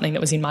sort of something that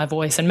was in my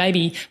voice. And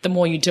maybe the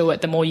more you do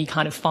it, the more you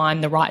kind of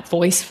find the right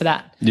voice for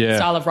that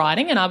style of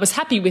writing. And I was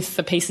happy with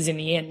the pieces in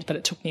the end, but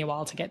it took me a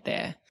while to get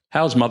there.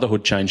 How's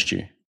motherhood changed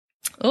you?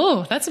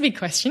 Oh, that's a big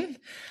question.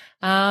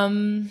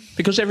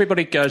 Because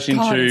everybody goes in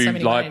into so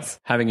many like ways.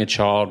 having a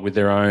child with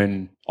their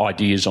own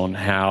ideas on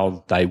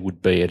how they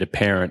would be as a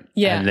parent.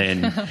 Yeah. And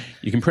then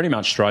you can pretty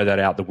much throw that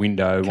out the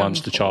window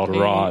once the child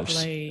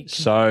arrives.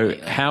 So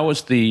how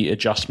was the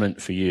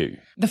adjustment for you?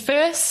 The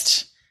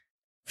first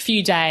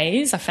few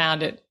days I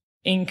found it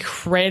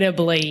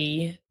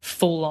incredibly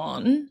full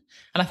on.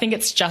 And I think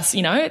it's just,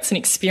 it's an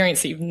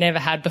experience that you've never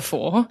had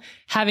before,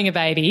 having a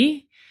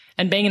baby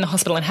and being in the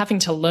hospital and having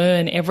to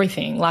learn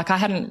everything. Like I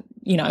hadn't,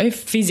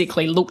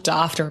 physically looked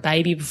after a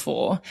baby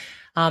before.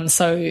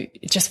 So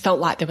it just felt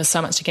like there was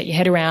so much to get your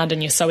head around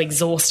and you're so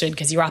exhausted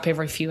because you're up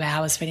every few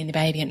hours feeding the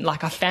baby. And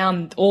like I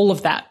found all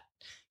of that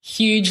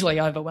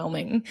hugely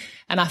overwhelming.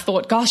 And I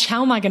thought, gosh,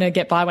 how am I going to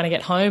get by when I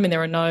get home? And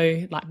there are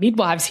no like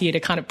midwives here to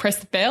kind of press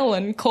the bell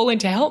and call in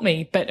to help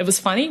me. But it was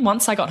funny.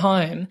 Once I got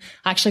home,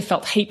 I actually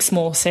felt heaps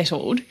more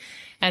settled.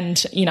 And,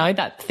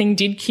 that thing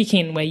did kick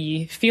in where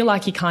you feel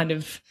like you kind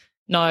of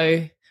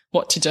know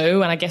what to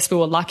do. And I guess we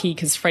were lucky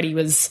because Freddie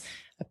was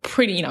a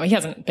pretty, he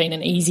hasn't been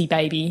an easy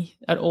baby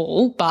at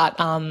all. But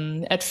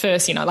at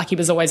first, like he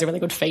was always a really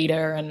good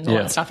feeder and all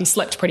that stuff. He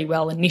slept pretty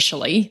well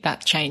initially.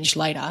 That changed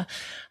later.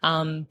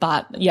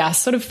 But yeah, I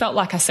sort of felt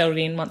like I settled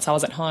in once I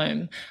was at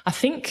home. I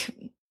think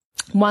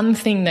one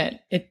thing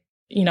that it,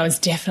 has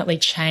definitely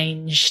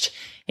changed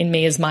in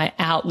me is my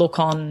outlook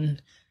on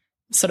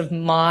sort of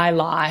my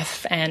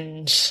life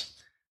and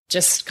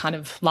just kind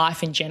of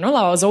life in general.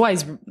 I was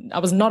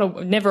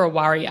never a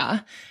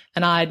worrier.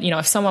 And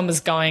if someone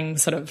was going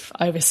sort of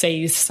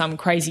overseas, some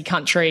crazy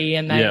country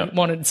and they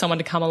wanted someone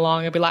to come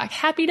along, I'd be like,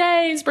 happy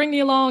days, bring me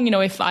along.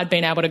 If I'd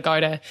been able to go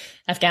to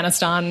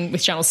Afghanistan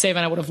with Channel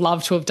 7, I would have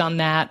loved to have done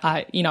that.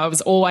 I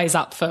was always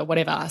up for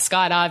whatever,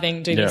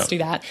 skydiving, do this, do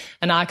that.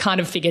 And I kind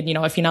of figured,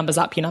 if your number's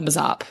up, your number's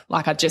up.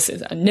 Like I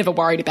never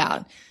worried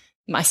about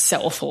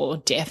myself or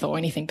death or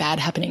anything bad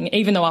happening,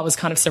 even though I was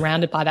kind of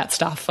surrounded by that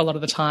stuff a lot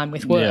of the time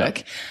with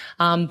work.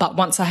 But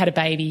once I had a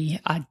baby,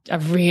 I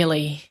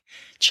really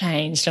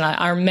changed. And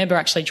I remember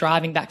actually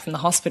driving back from the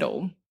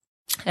hospital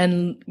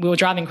and we were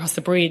driving across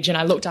the bridge and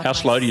I looked up. How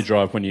slow do you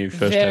drive when you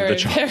first have the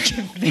child?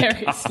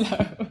 Very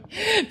slow.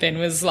 Ben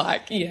was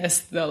like,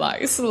 yes,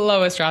 the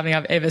slowest driving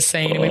I've ever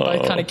seen. And we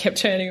both kind of kept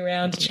turning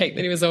around to check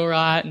that he was all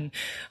right. And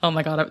oh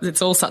my God,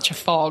 it's all such a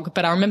fog.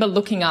 But I remember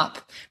looking up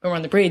when we were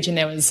on the bridge and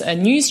there was a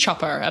news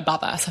chopper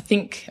above us. I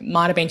think it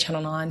might have been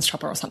Channel 9's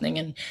chopper or something.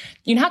 And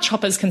you know how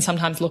choppers can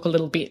sometimes look a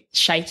little bit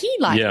shaky?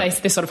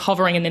 Like they're sort of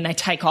hovering and then they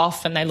take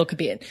off and they look a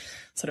bit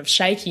sort of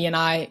shaky. And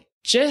I'd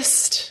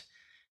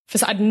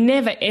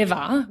never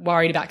ever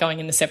worried about going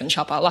in the 7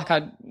 chopper. Like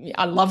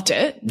I loved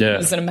it. Yeah. It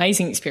was an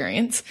amazing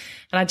experience.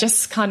 And I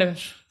just kind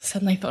of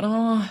suddenly thought,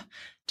 I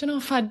don't know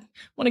if I'd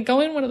want to go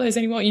in one of those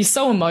anymore. You're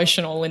so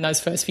emotional in those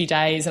first few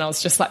days. And I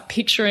was just like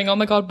picturing, oh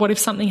my God, what if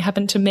something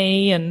happened to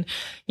me? And,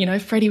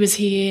 Freddie was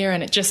here.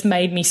 And it just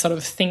made me sort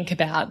of think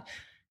about,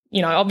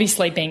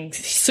 obviously being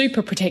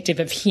super protective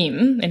of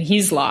him and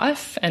his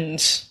life.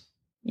 And,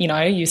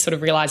 you sort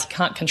of realize you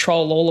can't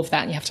control all of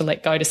that and you have to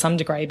let go to some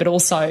degree, but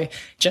also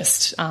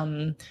just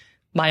my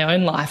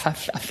own life.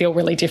 I feel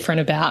really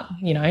different about,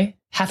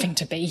 having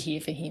to be here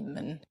for him.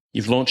 And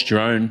you've launched your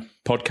own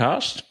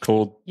podcast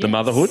called The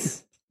Motherhood.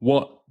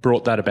 What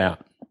brought that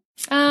about?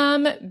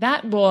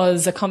 That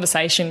was a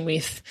conversation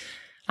with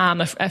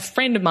a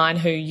friend of mine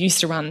who used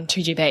to run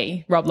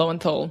 2GB, Rob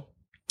Lowenthal,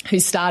 who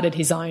started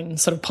his own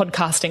sort of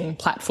podcasting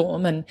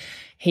platform, and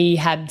he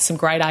had some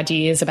great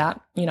ideas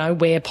about,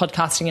 where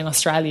podcasting in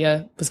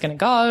Australia was going to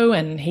go.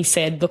 And he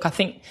said, look, I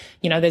think,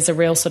 there's a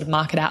real sort of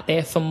market out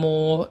there for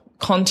more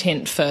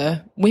content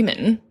for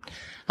women.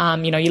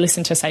 You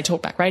listen to, say,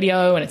 Talkback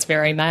Radio and it's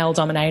very male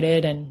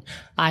dominated. And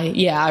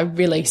I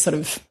really sort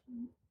of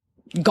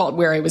got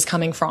where he was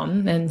coming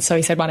from. And so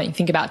he said, why don't you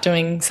think about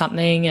doing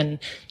something? And,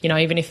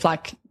 even if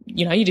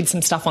you did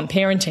some stuff on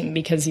parenting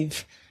because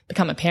you've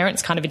become a parent,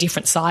 it's kind of a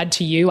different side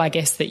to you, I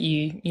guess, that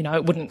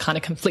it wouldn't kind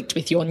of conflict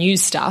with your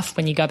news stuff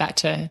when you go back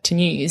to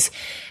news.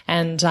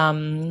 And,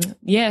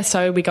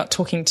 so we got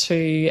talking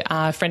to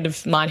a friend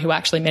of mine who I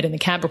actually met in the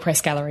Canberra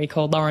Press Gallery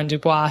called Lauren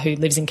Dubois, who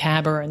lives in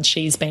Canberra, and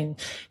she's been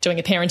doing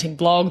a parenting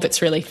blog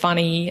that's really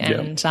funny.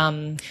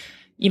 And,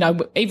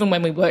 even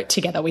when we worked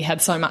together, we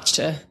had so much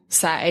to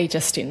say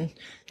just in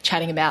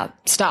chatting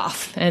about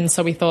stuff. And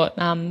so we thought,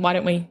 why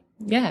don't we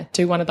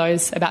do one of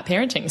those about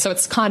parenting? So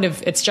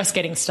it's just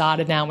getting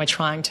started now, and we're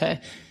trying to,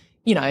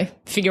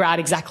 figure out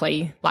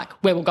exactly like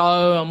where we'll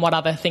go and what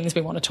other things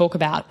we want to talk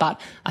about.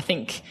 But I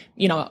think,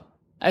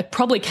 it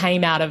probably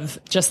came out of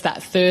just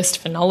that thirst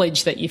for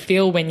knowledge that you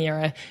feel when you're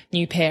a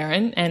new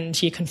parent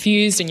and you're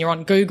confused and you're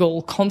on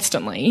Google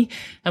constantly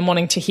and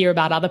wanting to hear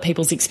about other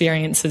people's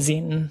experiences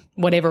in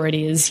whatever it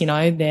is,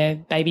 their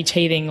baby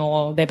teething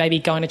or their baby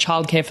going to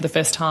childcare for the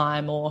first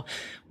time or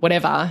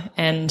whatever.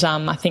 And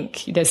I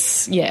think there's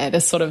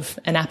sort of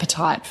an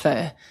appetite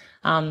for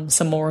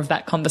some more of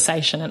that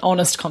conversation, an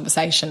honest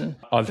conversation.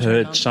 I've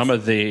heard some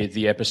of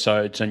the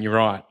episodes, and you're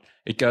right,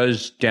 it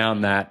goes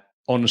down that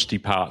honesty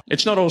path.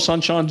 It's not all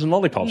sunshines and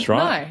lollipops,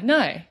 right?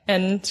 No.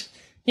 And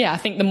I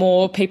think the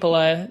more people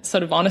are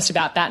sort of honest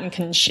about that and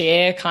can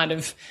share kind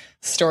of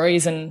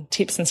stories and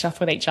tips and stuff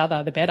with each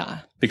other, the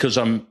better. Because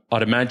I'd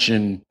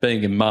imagine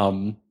being a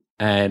mum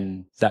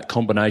and that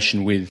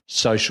combination with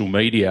social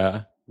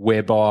media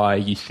whereby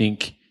you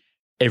think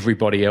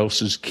everybody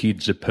else's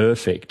kids are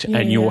perfect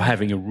and you're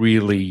having a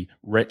really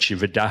wretch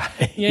of a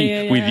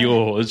day with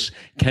yours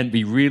can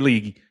be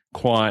really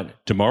quite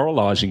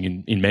demoralising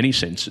in many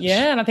senses.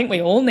 Yeah, and I think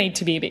we all need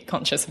to be a bit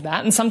conscious of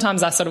that. And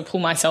sometimes I sort of pull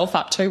myself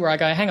up too, where I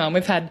go, hang on,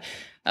 we've had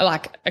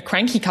like a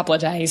cranky couple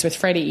of days with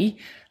Freddie.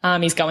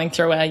 He's going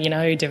through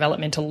a,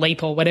 developmental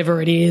leap or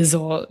whatever it is,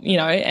 or,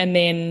 and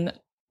then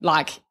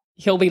like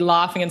he'll be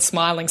laughing and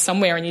smiling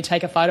somewhere and you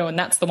take a photo and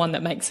that's the one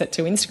that makes it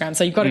to Instagram.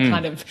 So you've got to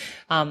kind of,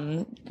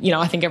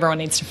 I think everyone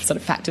needs to sort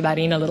of factor that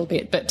in a little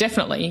bit. But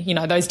definitely,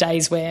 those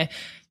days where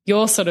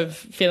you're sort of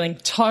feeling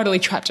totally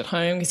trapped at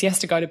home because he has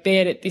to go to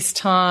bed at this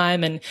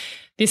time and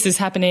this is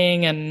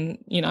happening and,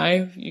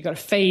 you've got to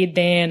feed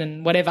then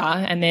and whatever.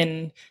 And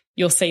then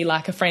you'll see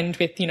like a friend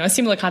with, a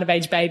similar kind of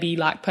age baby,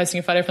 like posting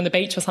a photo from the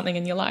beach or something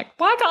and you're like,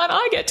 why can't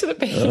I get to the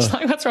beach?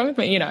 Like, what's wrong with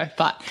me?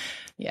 But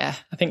yeah,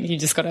 I think you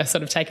just got to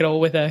sort of take it all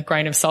with a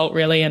grain of salt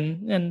really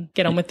and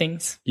get on with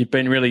things. You've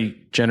been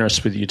really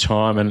generous with your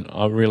time and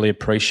I really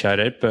appreciate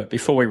it. But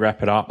before we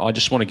wrap it up, I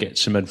just want to get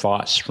some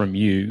advice from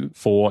you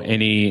for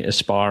any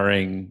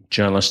aspiring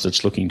journalist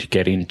that's looking to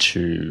get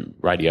into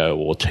radio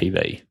or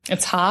TV.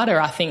 It's harder,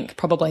 I think,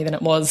 probably than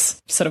it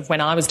was sort of when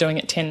I was doing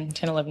it 10,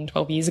 11,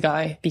 12 years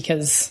ago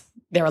because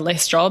there are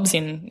less jobs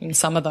in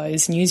some of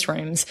those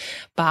newsrooms.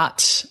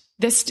 But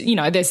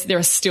there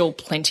are still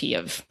plenty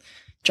of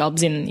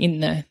jobs in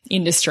the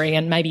industry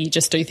and maybe you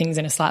just do things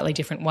in a slightly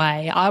different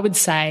way. I would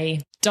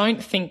say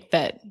don't think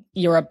that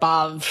you're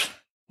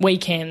above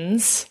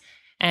weekends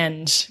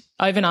and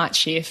overnight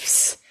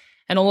shifts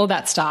and all of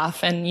that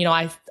stuff. And,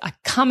 I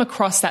come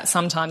across that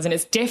sometimes and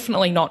it's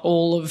definitely not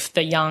all of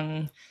the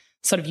young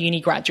sort of uni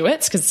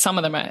graduates because some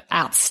of them are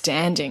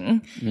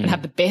outstanding and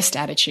have the best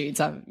attitudes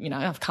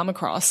I've come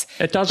across.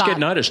 It does get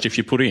noticed if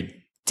you put in.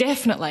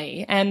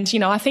 Definitely. And,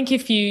 I think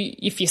if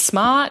you're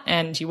smart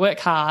and you work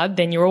hard,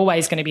 then you're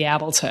always going to be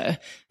able to,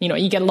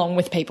 you get along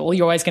with people,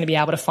 you're always going to be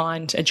able to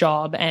find a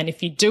job. And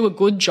if you do a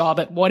good job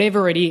at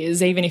whatever it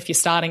is, even if you're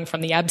starting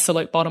from the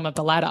absolute bottom of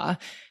the ladder,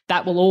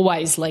 that will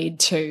always lead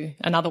to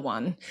another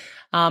one.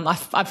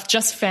 I've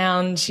just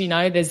found,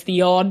 there's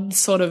the odd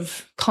sort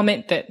of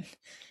comment that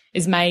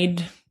is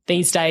made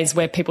these days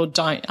where people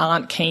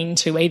aren't keen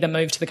to either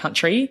move to the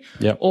country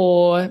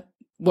or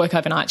work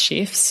overnight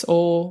shifts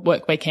or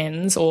work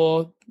weekends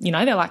or,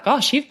 they're like,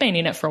 gosh, you've been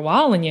in it for a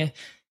while and your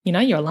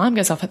alarm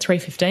goes off at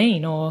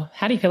 3:15 or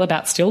how do you feel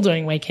about still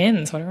doing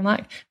weekends? Whatever. I'm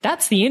like,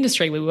 that's the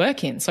industry we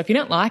work in. So if you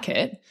don't like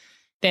it,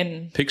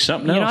 then pick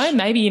something else.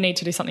 Maybe you need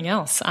to do something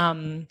else.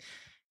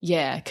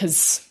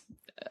 Because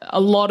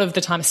a lot of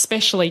the time,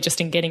 especially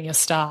just in getting your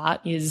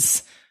start,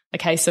 is a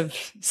case of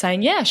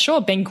saying, yeah, sure,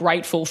 being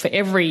grateful for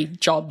every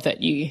job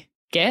that you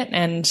get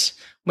and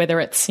whether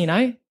it's,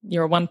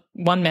 you're a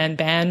one-man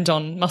band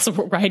on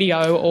Muswellbrook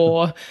Radio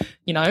or,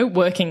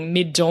 working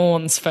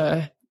mid-dawns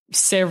for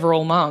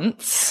several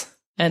months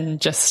and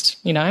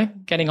just,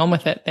 getting on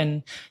with it,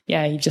 then,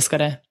 yeah, you've just got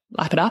to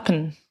lap it up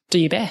and do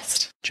your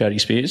best. Jody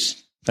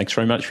Spears, thanks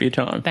very much for your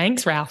time.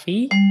 Thanks,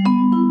 Ralphie.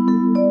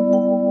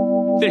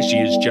 There she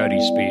is,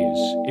 Jody Spears.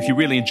 If you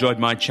really enjoyed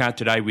my chat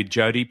today with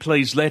Jody,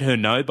 please let her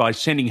know by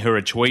sending her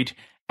a tweet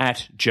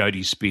at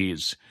Jody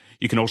Spears.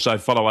 You can also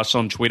follow us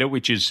on Twitter,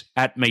 which is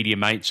at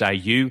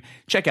MediaMatesAU.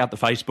 Check out the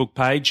Facebook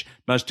page.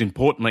 Most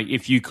importantly,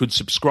 if you could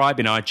subscribe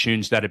in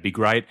iTunes, that'd be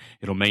great.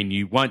 It'll mean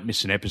you won't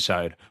miss an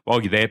episode.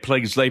 While you're there,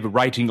 please leave a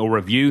rating or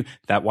review.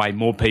 That way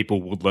more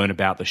people will learn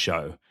about the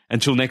show.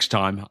 Until next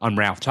time, I'm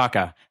Ralph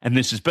Tucker, and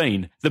this has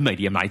been the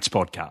Media Mates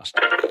Podcast.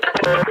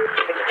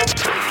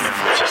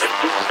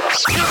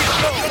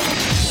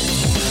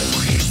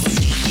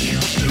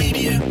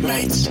 Media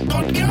Mates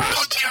Podcast.